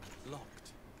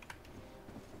 Locked.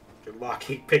 Your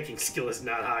locking picking skill is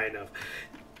not high enough.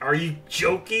 Are you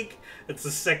joking? It's the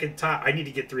second time. I need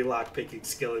to get 3 lock picking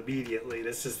skill immediately.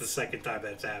 This is the second time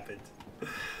that's happened.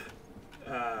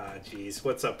 Ah, jeez.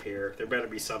 What's up here? There better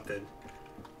be something.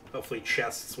 Hopefully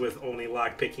chests with only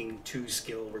lock picking 2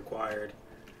 skill required.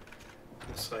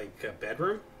 Looks like a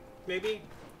bedroom, maybe?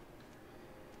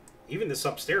 Even this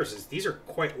upstairs is. These are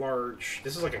quite large.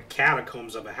 This is like a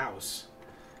catacombs of a house.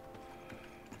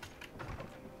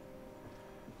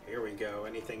 Here we go.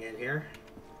 Anything in here?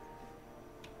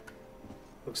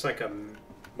 Looks like a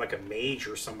mage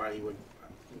or somebody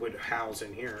would house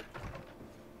in here.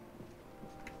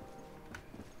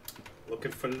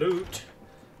 Looking for loot.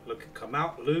 Come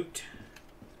out, loot.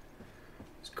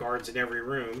 There's guards in every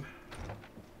room.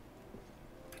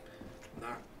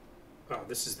 Oh,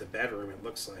 this is the bedroom, it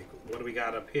looks like. What do we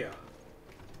got up here?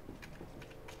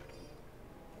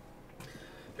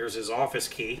 There's his office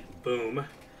key. Boom.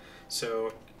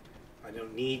 So, I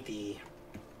don't need the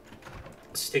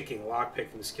sticking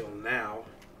lockpicking skill now.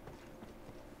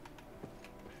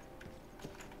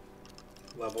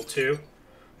 Level 2.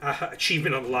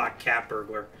 Achievement unlocked, cat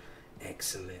burglar.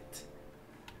 Excellent.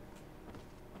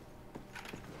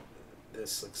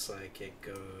 This looks like it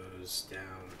goes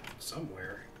down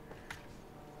somewhere.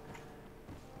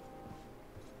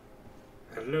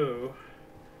 Hello.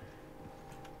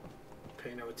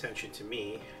 Pay no attention to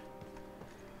me.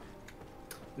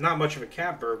 Not much of a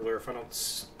cat burglar if I don't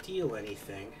steal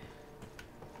anything.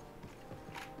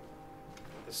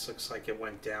 This looks like it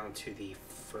went down to the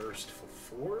first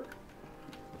floor.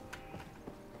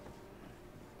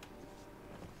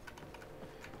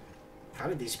 How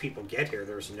did these people get here?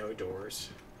 There's no doors.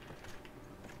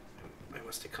 I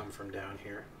must have come from down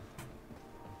here.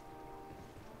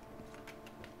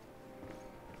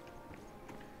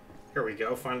 Here we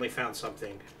go. Finally found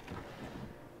something.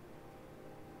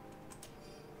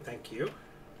 Thank you.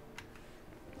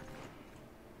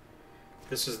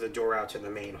 This is the door out to the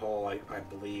main hall, I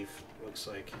believe. Looks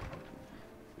like.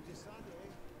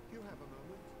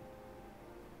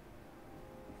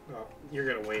 Oh, you're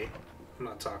gonna wait. I'm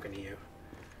not talking to you.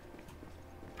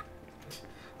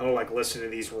 I don't like listening to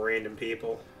these random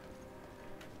people.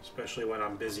 Especially when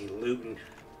I'm busy looting.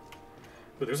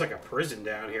 Ooh, there's like a prison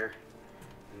down here.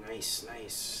 Nice,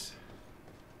 nice.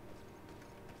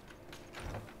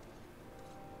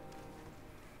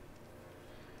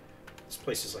 This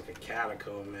place is like a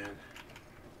catacomb, man.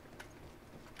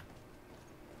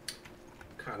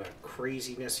 What kind of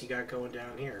craziness you got going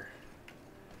down here?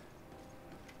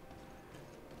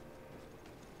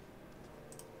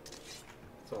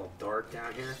 It's all dark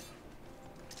down here.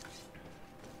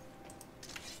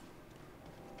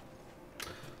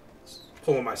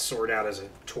 Pulling my sword out as a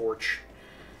torch.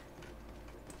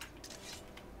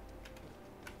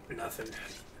 Nothing.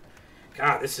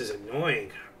 God, this is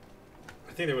annoying.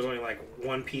 I think there was only like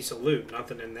one piece of loot,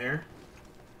 nothing in there.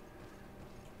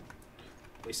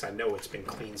 At least I know it's been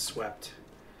clean swept.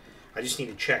 I just need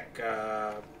to check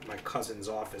my cousin's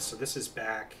office. So this is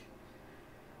back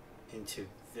into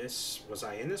this. Was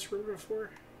I in this room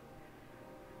before?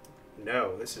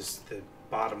 No, this is the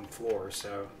bottom floor,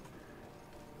 so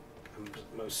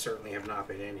I most certainly have not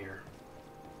been in here.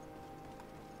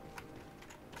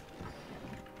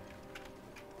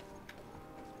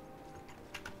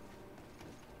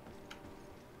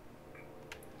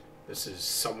 This is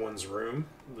someone's room.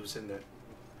 Lives in the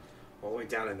all the way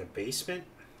down in the basement.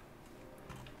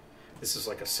 This is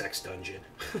like a sex dungeon.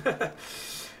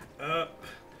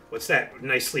 What's that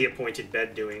nicely appointed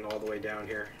bed doing all the way down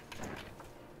here?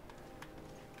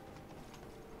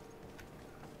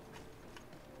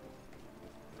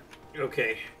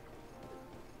 Okay.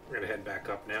 We're gonna head back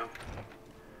up now.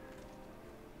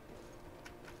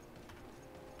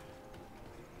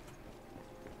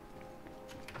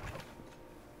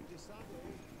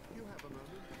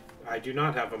 I do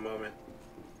not have a moment.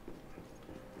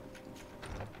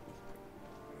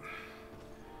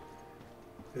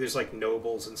 There's like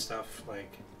nobles and stuff,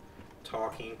 like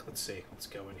talking. Let's see. Let's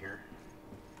go in here.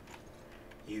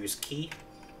 Use key.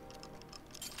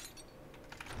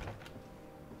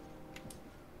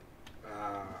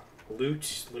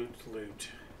 Loot, loot, loot.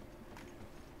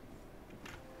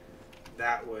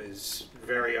 That was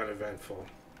very uneventful.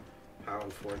 How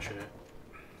unfortunate.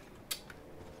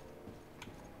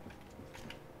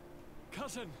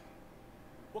 Cousin,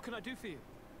 what can I do for you?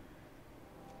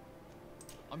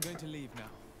 I'm going to leave now.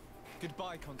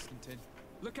 Goodbye, Constantine.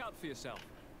 Look out for yourself.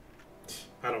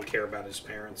 I don't care about his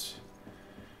parents.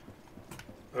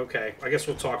 Okay, I guess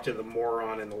we'll talk to the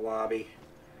moron in the lobby.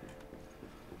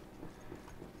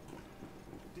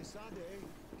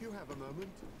 You have a moment?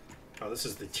 Oh, this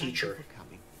is the teacher. Thank you for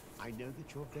coming. I know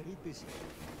that you're very busy.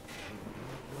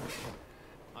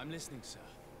 I'm listening, sir.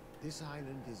 This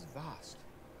island is vast,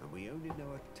 and we only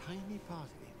know a tiny part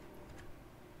of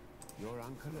it. Your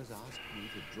uncle has asked me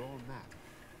to draw a map.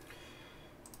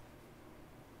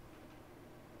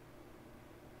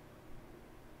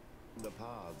 The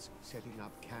paths, setting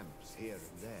up camps here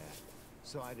and there.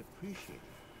 So I'd appreciate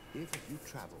it if, as you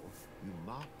travel, you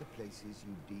mark the places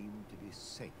you deem to be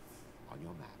safe on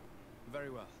your map. Very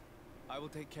well. I will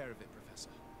take care of it, Professor.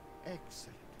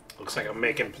 Excellent. Looks like I'm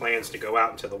making plans to go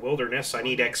out into the wilderness. I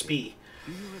need XP.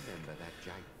 Do you remember that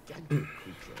gigantic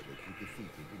creature that you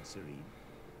defeated in Serene?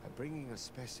 Bringing a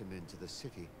specimen to the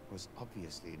city was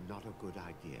obviously not a good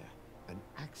idea. An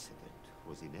accident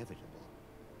was inevitable.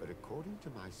 But according to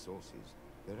my sources,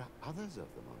 there are others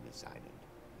of them on this island,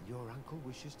 and your uncle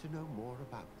wishes to know more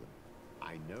about them.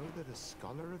 I know that a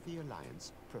scholar of the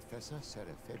Alliance, Professor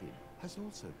Serene, has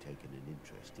also taken an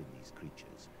interest in these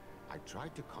creatures. I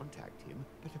tried to contact him,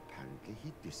 but apparently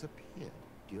he disappeared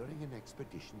during an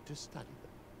expedition to study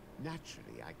them.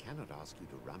 Naturally, I cannot ask you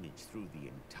to rummage through the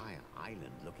entire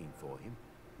island looking for him,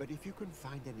 but if you can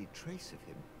find any trace of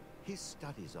him, his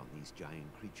studies on these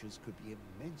giant creatures could be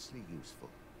immensely useful.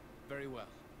 Very well.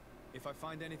 If I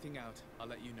find anything out, I'll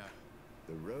let you know.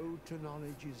 The road to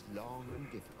knowledge is long and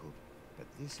difficult, but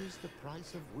this is the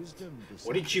price of wisdom.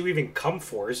 What did you even come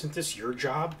for? Isn't this your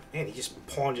job? Man, he just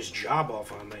pawned his job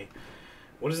off on me.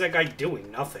 What is that guy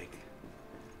doing? Nothing.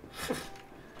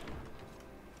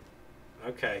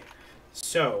 Okay,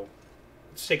 so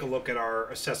let's take a look at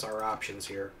assess our options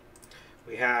here.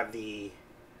 We have the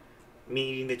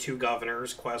meeting the two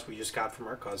governors quest we just got from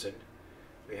our cousin.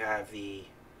 We have the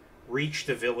reach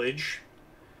the village,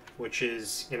 which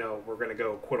is, you know, we're going to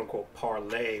go quote-unquote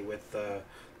parlay with the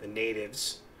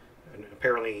natives. And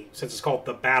apparently, since it's called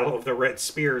the Battle of the Red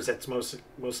Spears, that's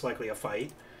most likely a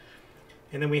fight.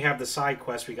 And then we have the side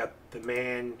quest. We got the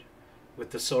man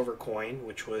with the silver coin,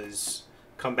 which was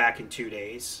come back in 2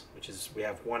 days, which is, we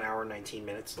have 1 hour 19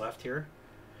 minutes left here.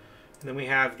 And then we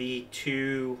have the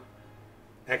 2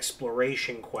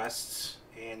 exploration quests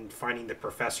and finding the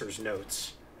professor's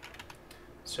notes.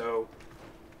 So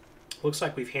looks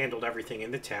like we've handled everything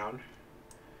in the town.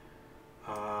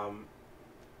 I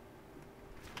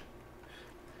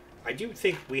do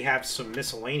think we have some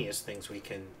miscellaneous things we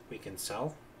can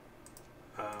sell.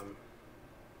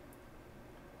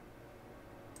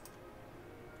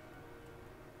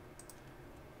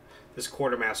 This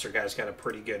quartermaster guy's got a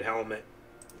pretty good helmet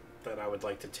that I would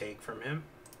like to take from him.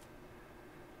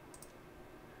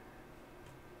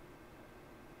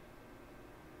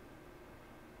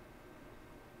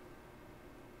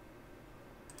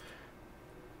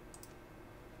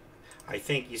 I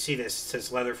think you see this, it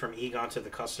says leather from Egon to the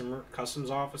customs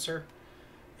officer.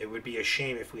 It would be a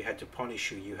shame if we had to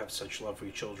punish you. You have such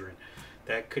lovely children.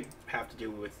 That could have to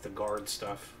do with the guard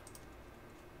stuff.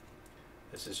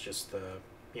 This is just the,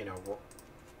 you know,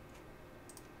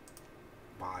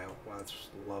 vial. Wow, that's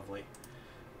lovely.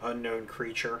 Unknown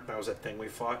creature. That was that thing we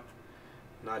fought.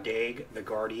 Nadag, the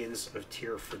Guardians of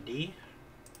Tir Freddy.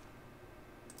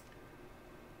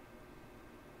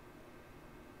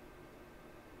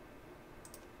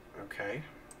 Okay.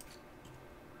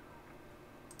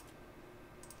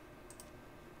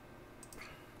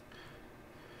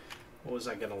 What was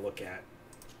I going to look at?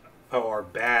 Oh, our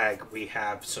bag. We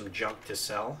have some junk to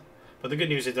sell. But the good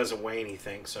news, it doesn't weigh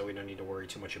anything, so we don't need to worry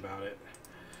too much about it.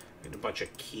 We have a bunch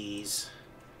of keys.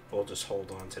 We'll just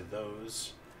hold on to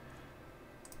those.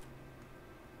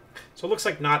 So it looks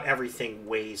like not everything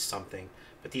weighs something,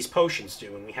 but these potions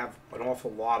do, and we have an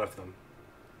awful lot of them.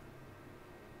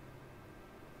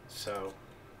 So,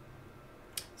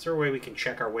 is there a way we can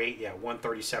check our weight? Yeah,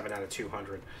 137 out of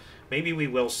 200. Maybe we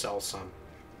will sell some.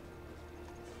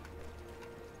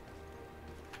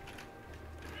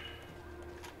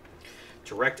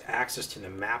 Direct access to the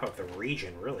map of the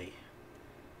region, really?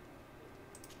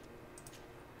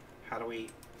 How do we...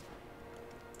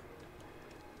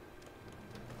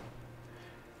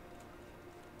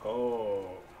 Oh,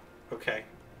 okay.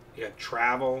 You got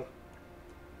travel.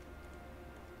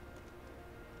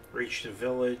 Reach the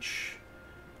village.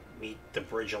 Meet the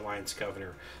Bridge Alliance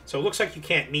Governor. So it looks like you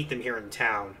can't meet them here in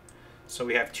town. So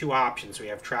we have two options. We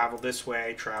have travel this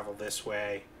way,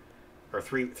 or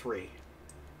three.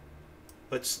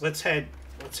 Let's head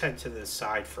to the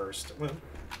side first. We'll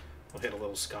hit a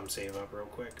little scum save up real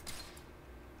quick.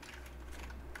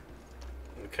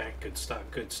 Okay, good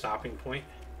stopping point.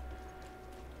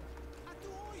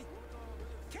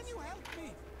 Can you help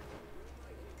me?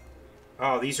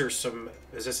 Oh, these are some...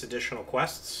 Is this additional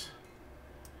quests?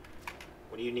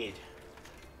 What do you need?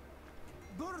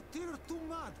 Bertir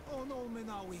Tumad on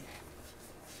Olmenawi.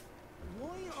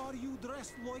 Why are you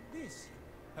dressed like this?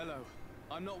 Hello.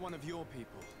 I'm not one of your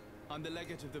people. I'm the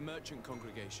legate of the merchant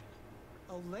congregation.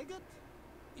 A legate?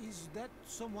 Is that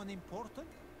someone important?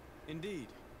 Indeed.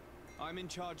 I'm in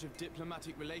charge of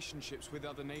diplomatic relationships with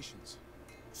other nations.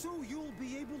 So you'll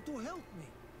be able to help me.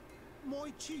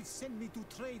 My chief sent me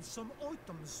to trade some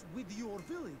items with your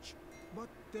village, but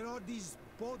there are these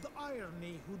Bod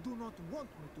Irony who do not want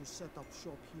me to set up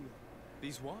shop here.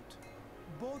 These what?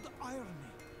 Bod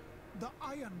Irony. The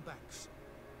Ironbacks.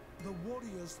 The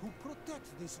warriors who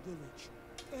protect this village.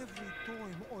 Every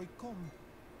time I come,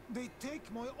 they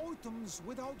take my items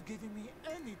without giving me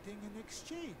anything in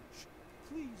exchange.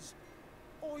 Please,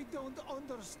 I don't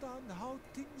understand how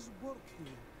things work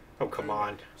here. Oh, come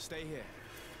on. Stay here.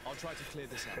 I'll try to clear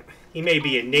this out. He may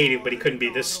be a native, but he couldn't be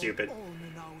this stupid.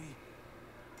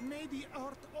 May the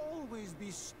earth always be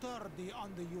sturdy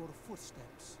under your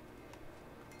footsteps.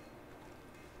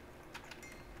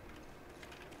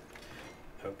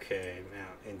 Okay, now,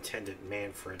 Intendant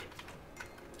Manfred.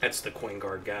 That's the coin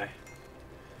guard guy.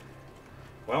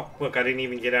 Well, look, I didn't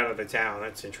even get out of the town.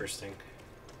 That's interesting.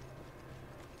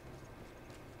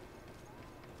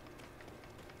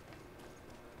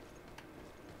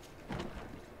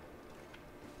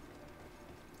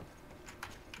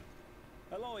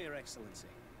 Hello, Your Excellency.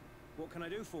 What can I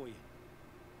do for you?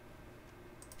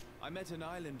 I met an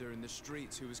islander in the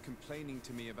streets who was complaining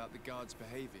to me about the guard's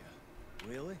behavior.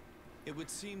 Really? It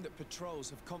would seem that patrols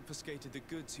have confiscated the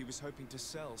goods he was hoping to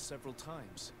sell several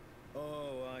times.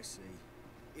 Oh, I see.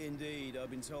 Indeed, I've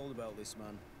been told about this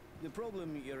man. The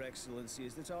problem, Your Excellency,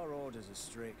 is that our orders are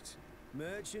strict.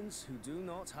 Merchants who do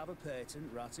not have a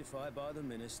patent ratified by the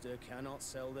minister cannot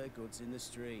sell their goods in the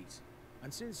street.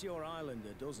 And since your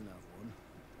islander doesn't have one,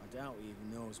 I doubt he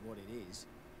even knows what it is,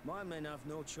 my men have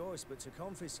no choice but to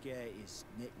confiscate his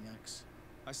knickknacks.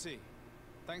 I see.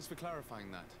 Thanks for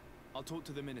clarifying that. I'll talk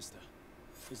to the minister.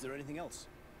 Is there anything else?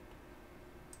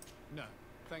 No,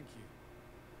 thank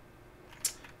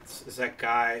you. Is that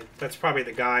guy... That's probably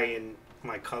the guy in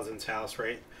my cousin's house,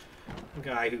 right? The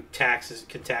guy who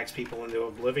can tax people into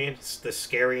oblivion. It's the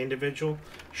scary individual.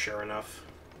 Sure enough.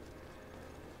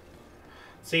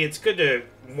 See, it's good to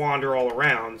wander all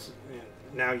around.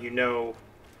 Now you know...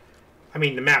 I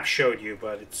mean, the map showed you,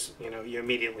 but it's, you know, you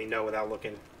immediately know without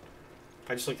looking.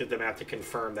 I just looked at the map to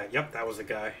confirm that, yep, that was the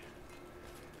guy.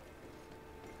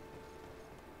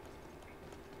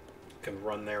 Can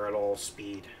run there at all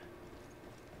speed.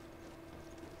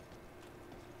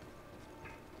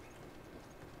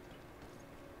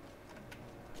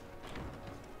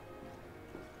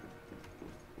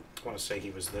 I want to say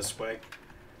he was this way.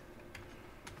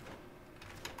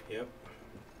 Yep.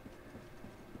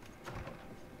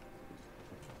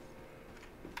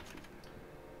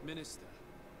 Minister.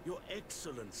 Your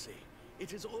Excellency,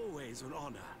 it is always an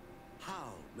honor.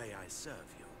 How may I serve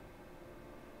you?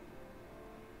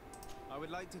 I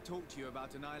would like to talk to you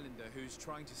about an islander who's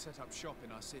trying to set up shop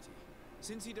in our city.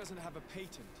 Since he doesn't have a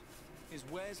patent, his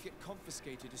wares get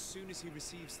confiscated as soon as he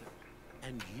receives them.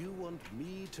 And you want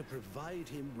me to provide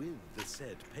him with the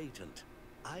said patent?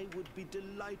 I would be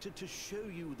delighted to show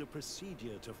you the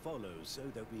procedure to follow so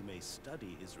that we may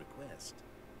study his request.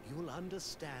 You'll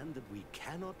understand that we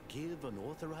cannot give an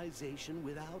authorization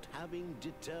without having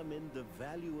determined the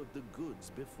value of the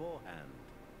goods beforehand.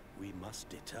 We must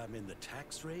determine the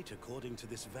tax rate according to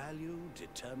this value,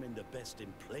 determine the best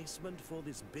emplacement for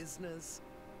this business.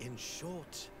 In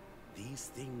short,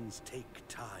 these things take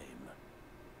time.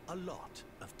 A lot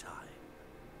of time.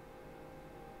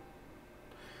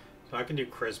 So I can do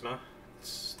charisma.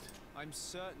 I'm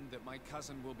certain that my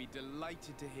cousin will be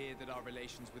delighted to hear that our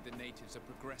relations with the natives are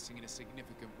progressing in a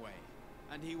significant way.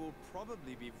 And he will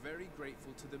probably be very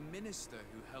grateful to the minister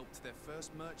who helped their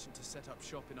first merchant to set up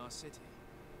shop in our city.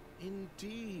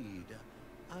 Indeed.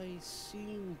 I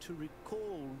seem to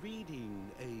recall reading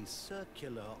a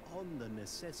circular on the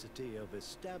necessity of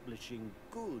establishing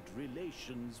good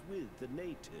relations with the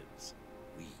natives.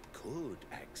 We could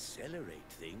accelerate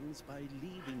things by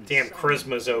leaving. Damn,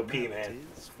 charisma's OP, man.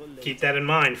 Keep that in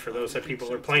mind for those that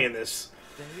people are playing this.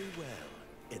 Very well.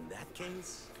 In that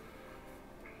case,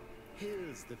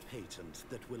 here's the patent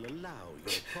that will allow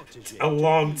your protege. A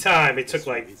long time. It took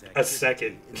like a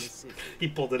second. He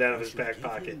pulled it out of his back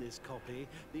pocket. This copy,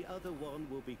 the other one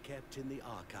will be kept in the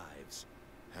archives.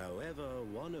 However,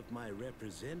 one of my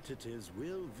representatives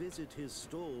will visit his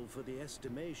stall for the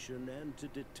estimation and to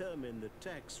determine the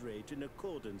tax rate in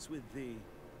accordance with the...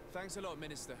 Thanks a lot,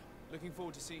 Minister. Looking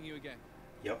forward to seeing you again.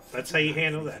 Yep, that's how you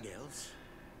handle that. Else?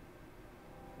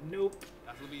 Nope.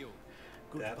 That'll be all.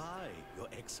 Goodbye, Your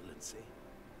Excellency.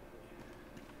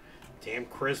 Damn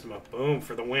charisma. Boom,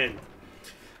 for the win.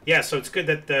 Yeah, so it's good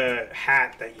that the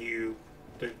hat that you...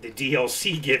 The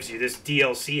DLC gives you, this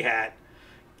DLC hat.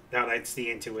 Now that's the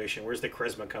intuition. Where's the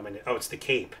charisma coming in? Oh, it's the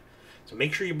cape. So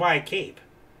make sure you buy a cape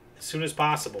as soon as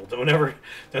possible. Don't ever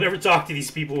talk to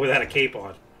these people without a cape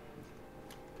on.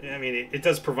 I mean, it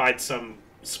does provide some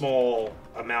small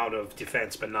amount of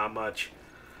defense, but not much.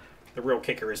 The real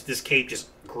kicker is this cape just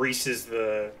greases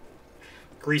the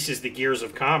gears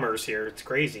of commerce here. It's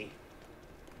crazy.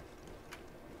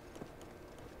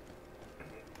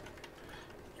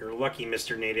 You're lucky,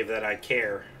 Mr. Native, that I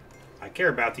care. I care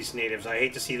about these natives. I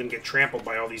hate to see them get trampled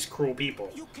by all these cruel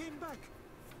people. You came back.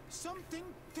 Something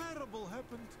terrible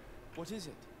happened. What is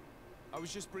it? I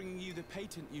was just bringing you the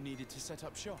patent you needed to set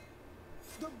up shop.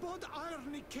 The Bud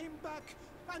Irony came back,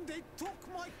 and they took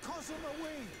my cousin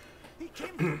away. He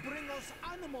came to bring us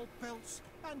animal pelts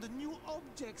and new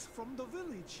objects from the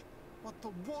village. But the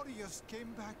warriors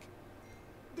came back.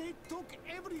 They took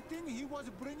everything he was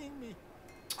bringing me.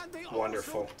 And they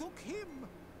also took him.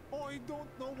 Oh, I don't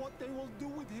know what they will do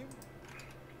with him.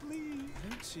 Please. I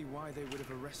don't see why they would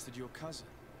have arrested your cousin.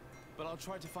 But I'll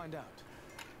try to find out.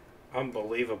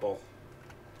 Unbelievable.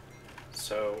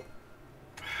 So...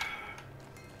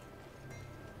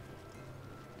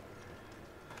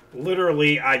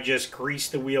 literally, I just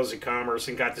greased the wheels of commerce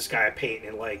and got this guy a paint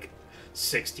in like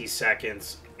 60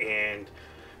 seconds. And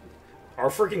our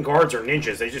freaking guards are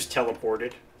ninjas. They just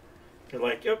teleported. They're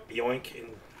like, yep, yoink. And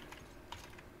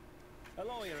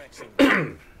hello, Your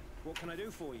Excellency. What can I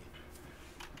do for you?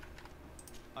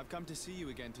 I've come to see you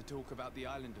again to talk about the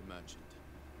islander merchant.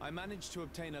 I managed to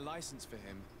obtain a license for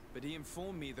him, but he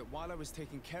informed me that while I was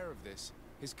taking care of this,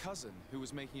 his cousin, who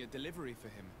was making a delivery for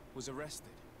him, was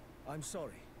arrested. I'm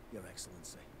sorry, Your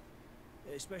Excellency.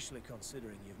 Especially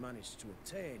considering you've managed to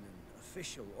obtain an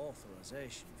official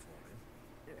authorization for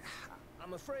him.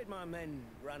 I'm afraid my men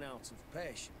ran out of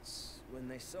patience when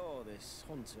they saw this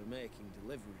hunter making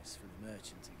deliveries for the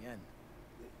merchant again.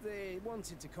 They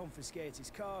wanted to confiscate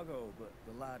his cargo, but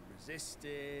the lad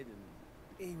resisted, and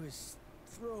he was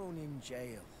thrown in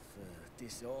jail for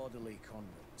disorderly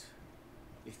conduct.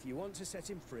 If you want to set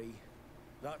him free,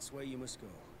 that's where you must go.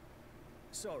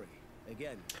 Sorry,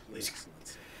 again, Your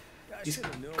Excellency. These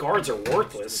guards are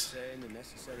worthless. Obtain the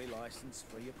necessary license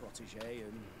for your protege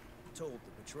and told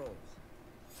the patrol.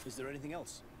 Is there anything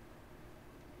else?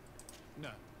 No,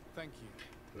 thank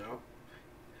you. No.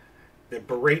 The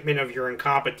beratement of your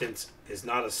incompetence is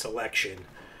not a selection,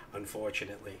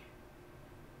 unfortunately.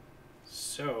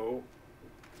 So,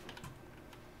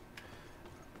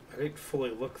 I didn't fully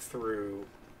look through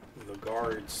the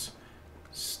guards'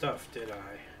 stuff, did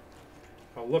I?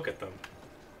 I'll look at them.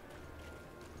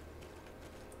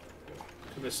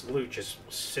 This loot just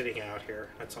sitting out here.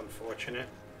 That's unfortunate.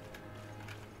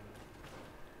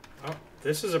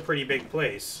 this is a pretty big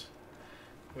place.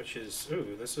 Which is,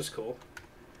 ooh, this is cool.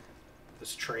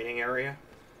 This training area.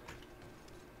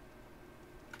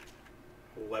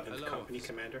 11th Company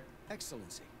Commander.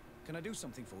 Excellency, can I do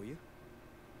something for you?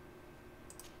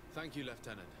 Thank you,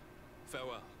 Lieutenant.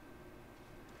 Farewell.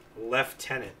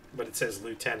 Lieutenant, but it says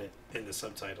Lieutenant in the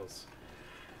subtitles.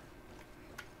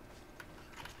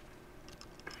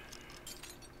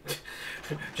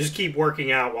 Just keep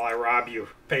working out while I rob you.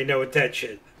 Pay no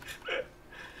attention.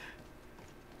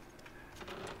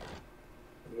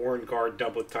 Warren guard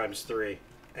doublet ×3.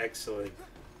 Excellent.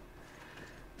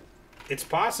 It's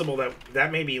possible that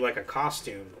that may be like a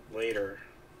costume later.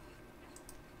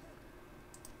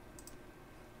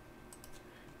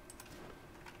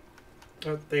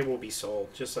 But they will be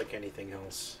sold, just like anything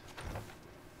else.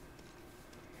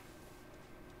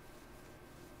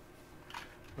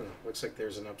 Looks like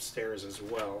there's an upstairs as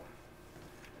well.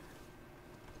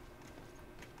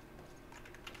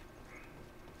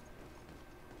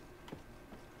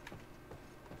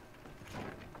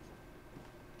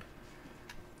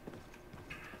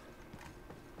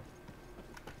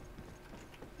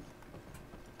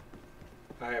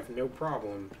 I have no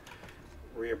problem.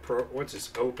 What's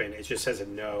this? Open. It just says a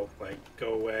no. Like,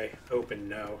 go away. Open,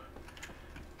 no.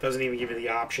 Doesn't even give you the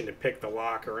option to pick the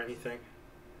lock or anything.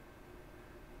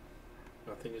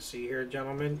 Nothing to see here,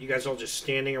 gentlemen. You guys all just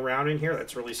standing around in here?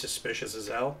 That's really suspicious as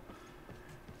hell.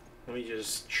 Let me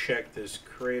just check this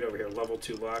crate over here. Level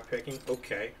 2 lock picking.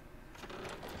 Okay.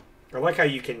 I like how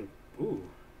you can... Ooh.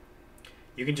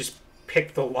 You can just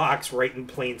pick the locks right in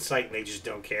plain sight and they just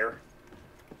don't care.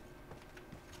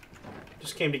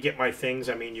 Just came to get my things.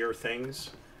 I mean, your things.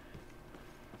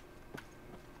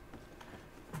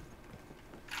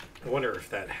 I wonder if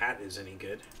that hat is any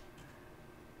good.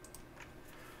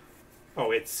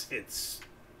 Oh, it's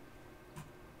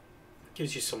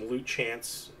gives you some loot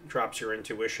chance, drops your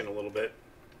intuition a little bit.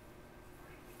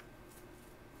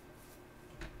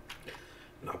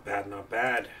 Not bad, not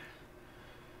bad.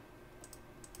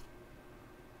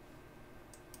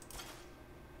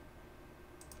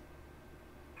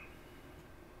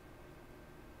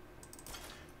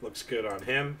 Looks good on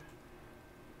him.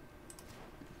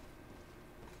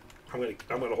 I'm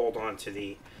gonna hold on to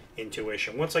the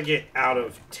intuition. Once I get out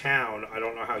of town, I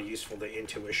don't know how useful the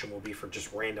intuition will be for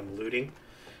just random looting,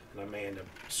 and I may end up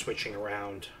switching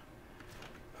around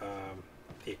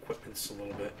the equipments a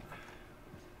little bit.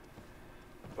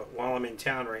 But while I'm in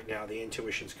town right now, the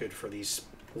intuition's good for these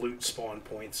loot spawn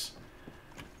points.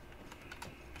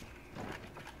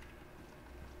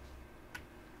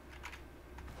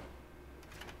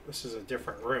 This is a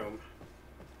different room.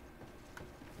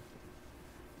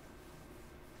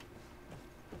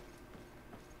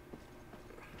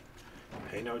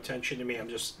 Pay no attention to me. I'm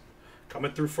just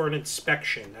coming through for an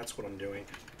inspection. That's what I'm doing.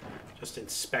 Just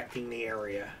inspecting the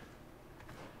area.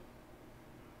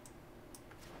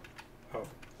 Oh,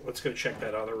 let's go check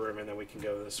that other room and then we can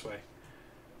go this way.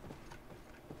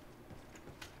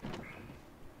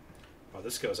 Oh,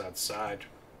 this goes outside.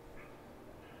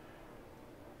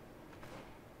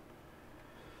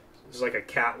 There's like a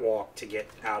catwalk to get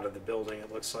out of the building,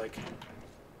 it looks like.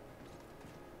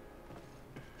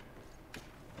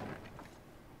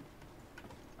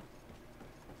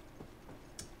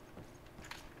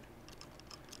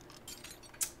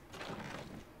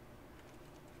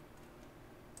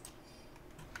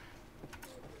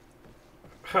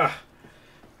 Huh.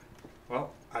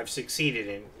 Well, I've succeeded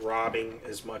in robbing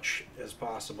as much as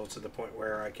possible to the point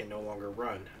where I can no longer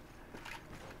run.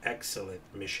 Excellent.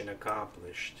 Mission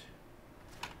accomplished.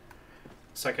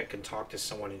 Looks like I can talk to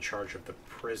someone in charge of the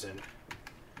prison.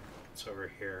 It's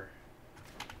over here.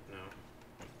 No.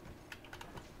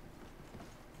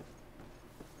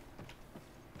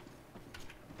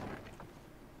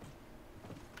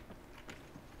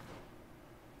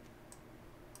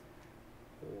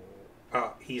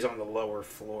 Oh, he's on the lower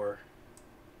floor.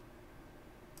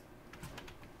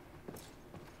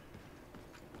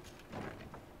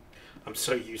 I'm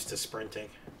so used to sprinting.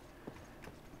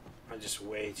 I just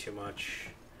way too much.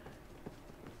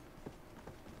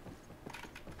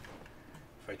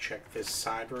 If I check this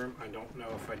side room, I don't know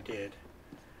if I did.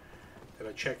 Did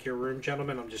I check your room,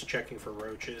 gentlemen? I'm just checking for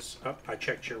roaches. Oh, I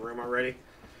checked your room already.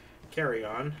 Carry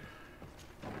on.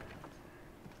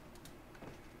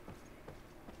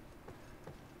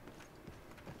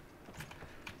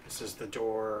 This is the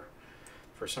door.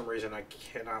 For some reason I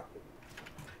cannot...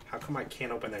 How come I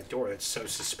can't open that door? That's so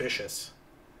suspicious.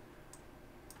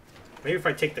 Maybe if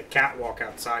I take the catwalk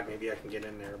outside, maybe I can get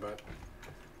in there, but...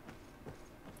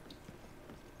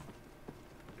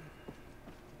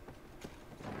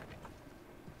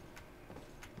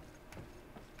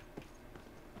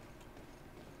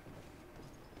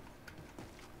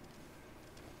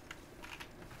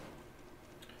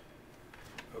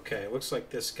 Okay, looks like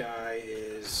this guy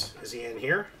is he in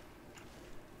here?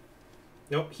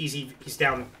 Nope, he's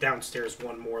downstairs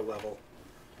one more level.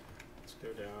 Let's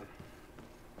go down.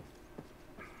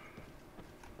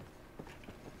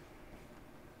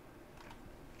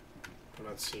 I'm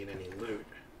not seeing any loot.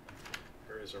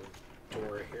 There is a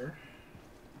door here.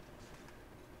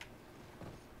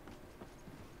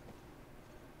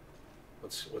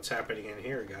 What's happening in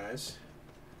here, guys?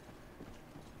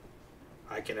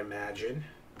 I can imagine.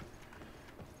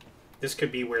 This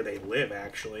could be where they live,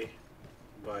 actually,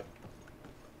 but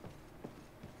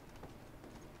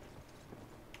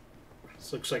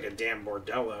this looks like a damn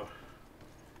bordello.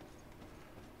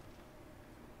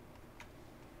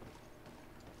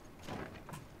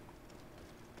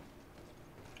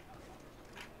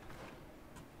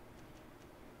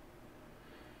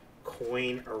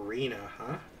 Coin Arena,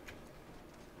 huh?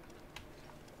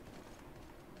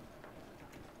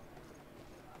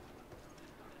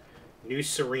 New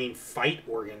Serene fight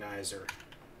organizer.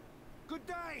 Good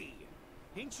day.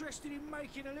 Interested in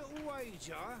making a little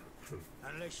wager?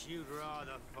 Unless you'd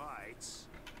rather fight.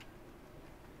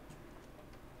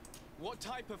 What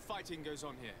type of fighting goes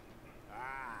on here?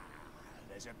 Ah,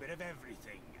 there's a bit of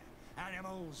everything.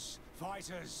 Animals,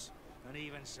 fighters, and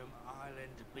even some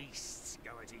island beasts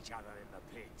go at each other in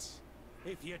the pit.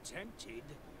 If you're tempted,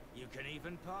 you can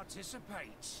even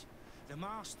participate. The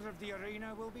master of the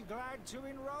arena will be glad to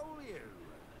enroll you.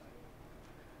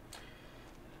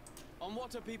 On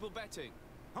what are people betting?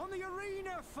 On the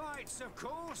arena fights, of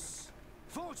course.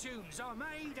 Fortunes are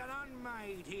made and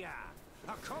unmade here.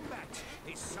 A combat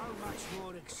is so much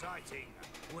more exciting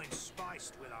when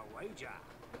spiced with a wager.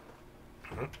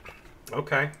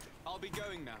 Okay. I'll be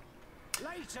going now.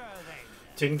 Later, then.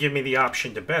 Didn't give me the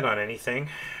option to bet on anything.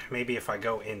 Maybe if I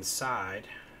go inside.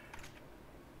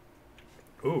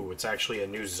 Ooh, it's actually a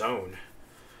new zone.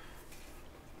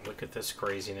 Look at this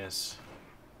craziness.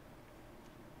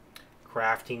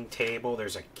 Crafting table.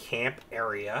 There's a camp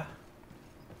area.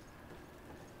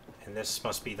 And this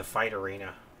must be the fight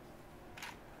arena.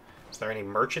 Is there any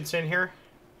merchants in here?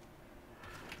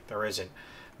 There isn't.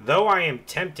 Though I am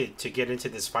tempted to get into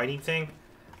this fighting thing,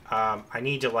 I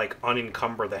need to like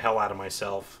unencumber the hell out of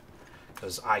myself.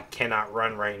 Because I cannot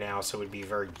run right now, so it would be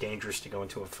very dangerous to go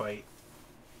into a fight.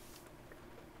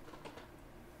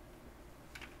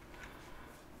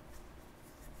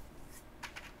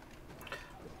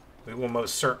 We will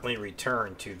most certainly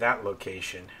return to that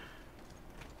location.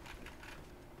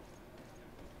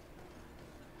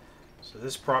 So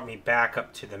this brought me back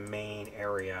up to the main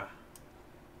area.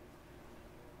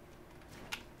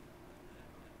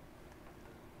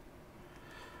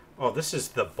 Oh, this is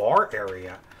the bar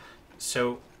area.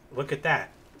 So look at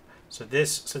that. So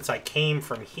this, since I came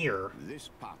from here. This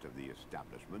part of the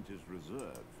establishment is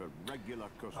reserved for regular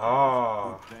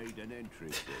customers who paid an entry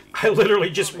fee. I literally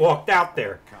just walked out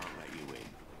there. Can't let you in.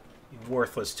 You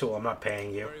worthless tool, I'm not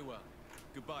paying you. Very well.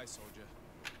 Goodbye, soldier.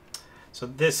 So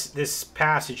this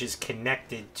passage is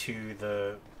connected to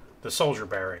the soldier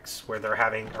barracks where they're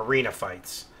having arena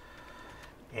fights.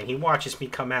 And he watches me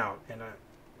come out, and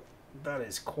that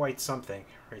is quite something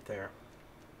right there.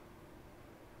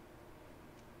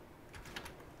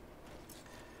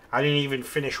 I didn't even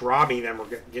finish robbing them or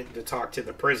getting to talk to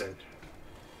the prison.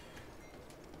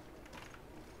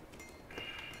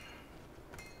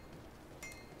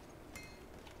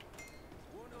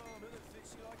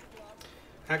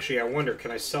 Actually, I wonder,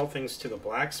 can I sell things to the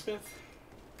blacksmith?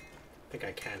 I think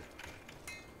I can.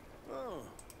 Oh,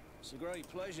 it's a great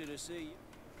pleasure to see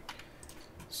you.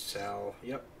 Sell,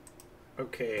 yep.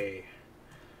 Okay,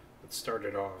 let's start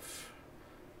it off.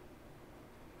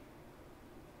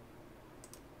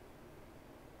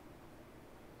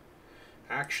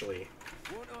 Actually,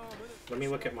 let me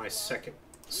look at my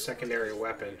secondary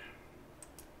weapon.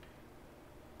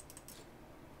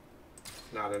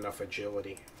 Not enough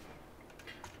agility.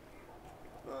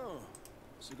 Oh,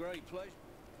 it's a great pleasure.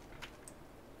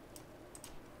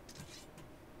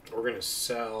 We're gonna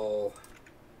sell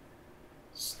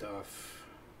stuff.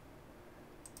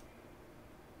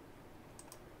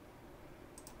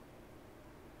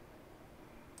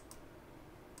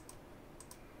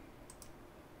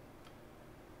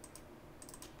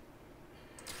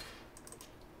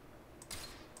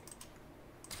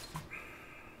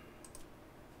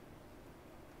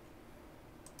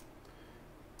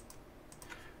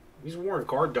 These Warren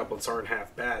guard doublets aren't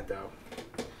half bad, though.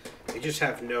 They just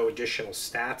have no additional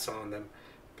stats on them.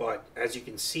 But as you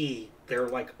can see, they're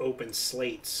like open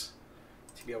slates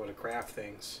to be able to craft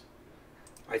things.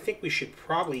 I think we should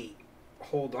probably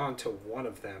hold on to one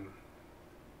of them.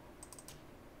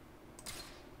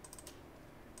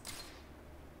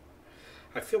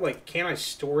 I feel like, can I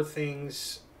store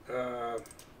things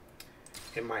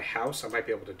in my house? I might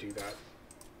be able to do that.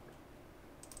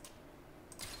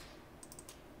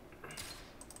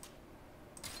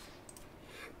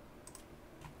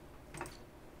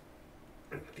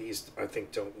 These, I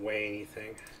think, don't weigh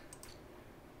anything.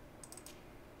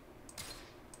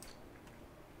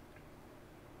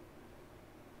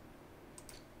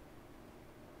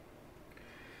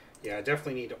 Yeah, I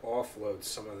definitely need to offload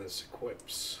some of this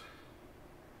equips.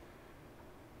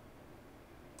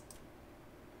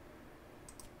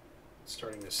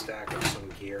 Starting to stack up some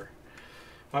gear.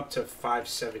 I'm up to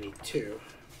 572.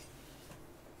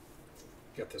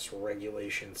 Got this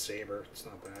regulation saber. It's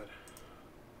not bad.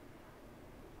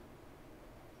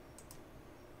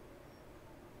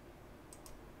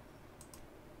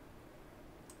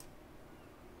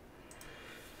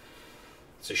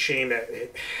 It's a shame that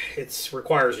it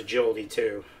requires agility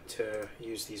too to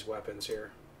use these weapons here.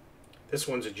 This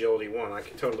one's agility 1. I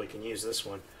totally can use this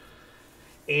one.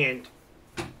 And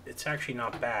it's actually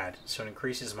not bad. So it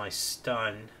increases my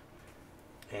stun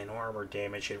and armor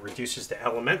damage. It reduces the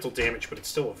elemental damage, but it's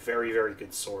still a very, very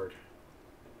good sword.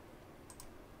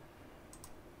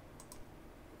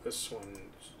 This one...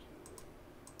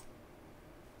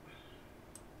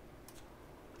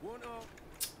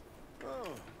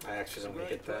 Oh, I accidentally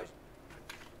hit that.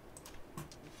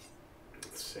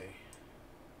 Let's see.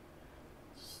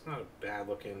 It's not a bad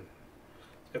looking.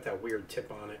 It's got that weird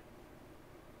tip on it.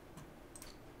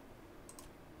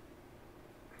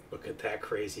 Look at that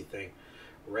crazy thing.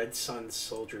 Red Sun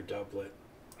Soldier Doublet.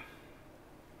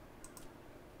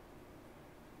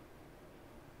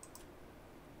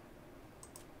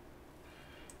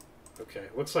 Okay,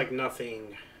 looks like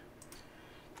nothing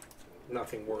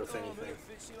worth anything.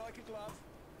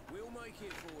 We'll make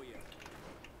it for you.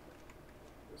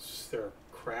 Is there a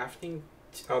crafting?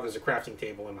 Oh, there's a crafting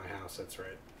table in my house. That's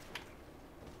right.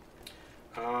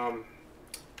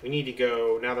 We need to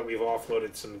go, now that we've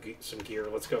offloaded some gear,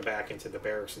 let's go back into the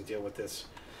barracks and deal with this.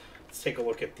 Let's take a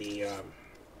look at the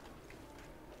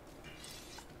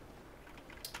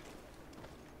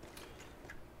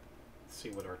see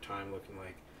what our time looking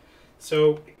like.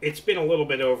 So it's been a little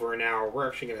bit over an hour. We're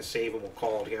actually going to save and we'll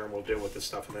call it here, and we'll deal with this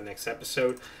stuff in the next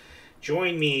episode.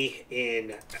 Join me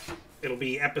in, it'll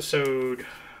be episode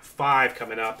 5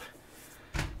 coming up.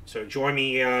 So join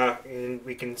me, and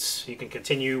you can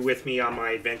continue with me on my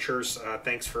adventures.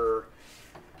 Thanks for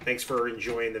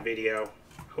enjoying the video.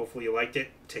 Hopefully you liked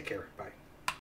it. Take care. Bye.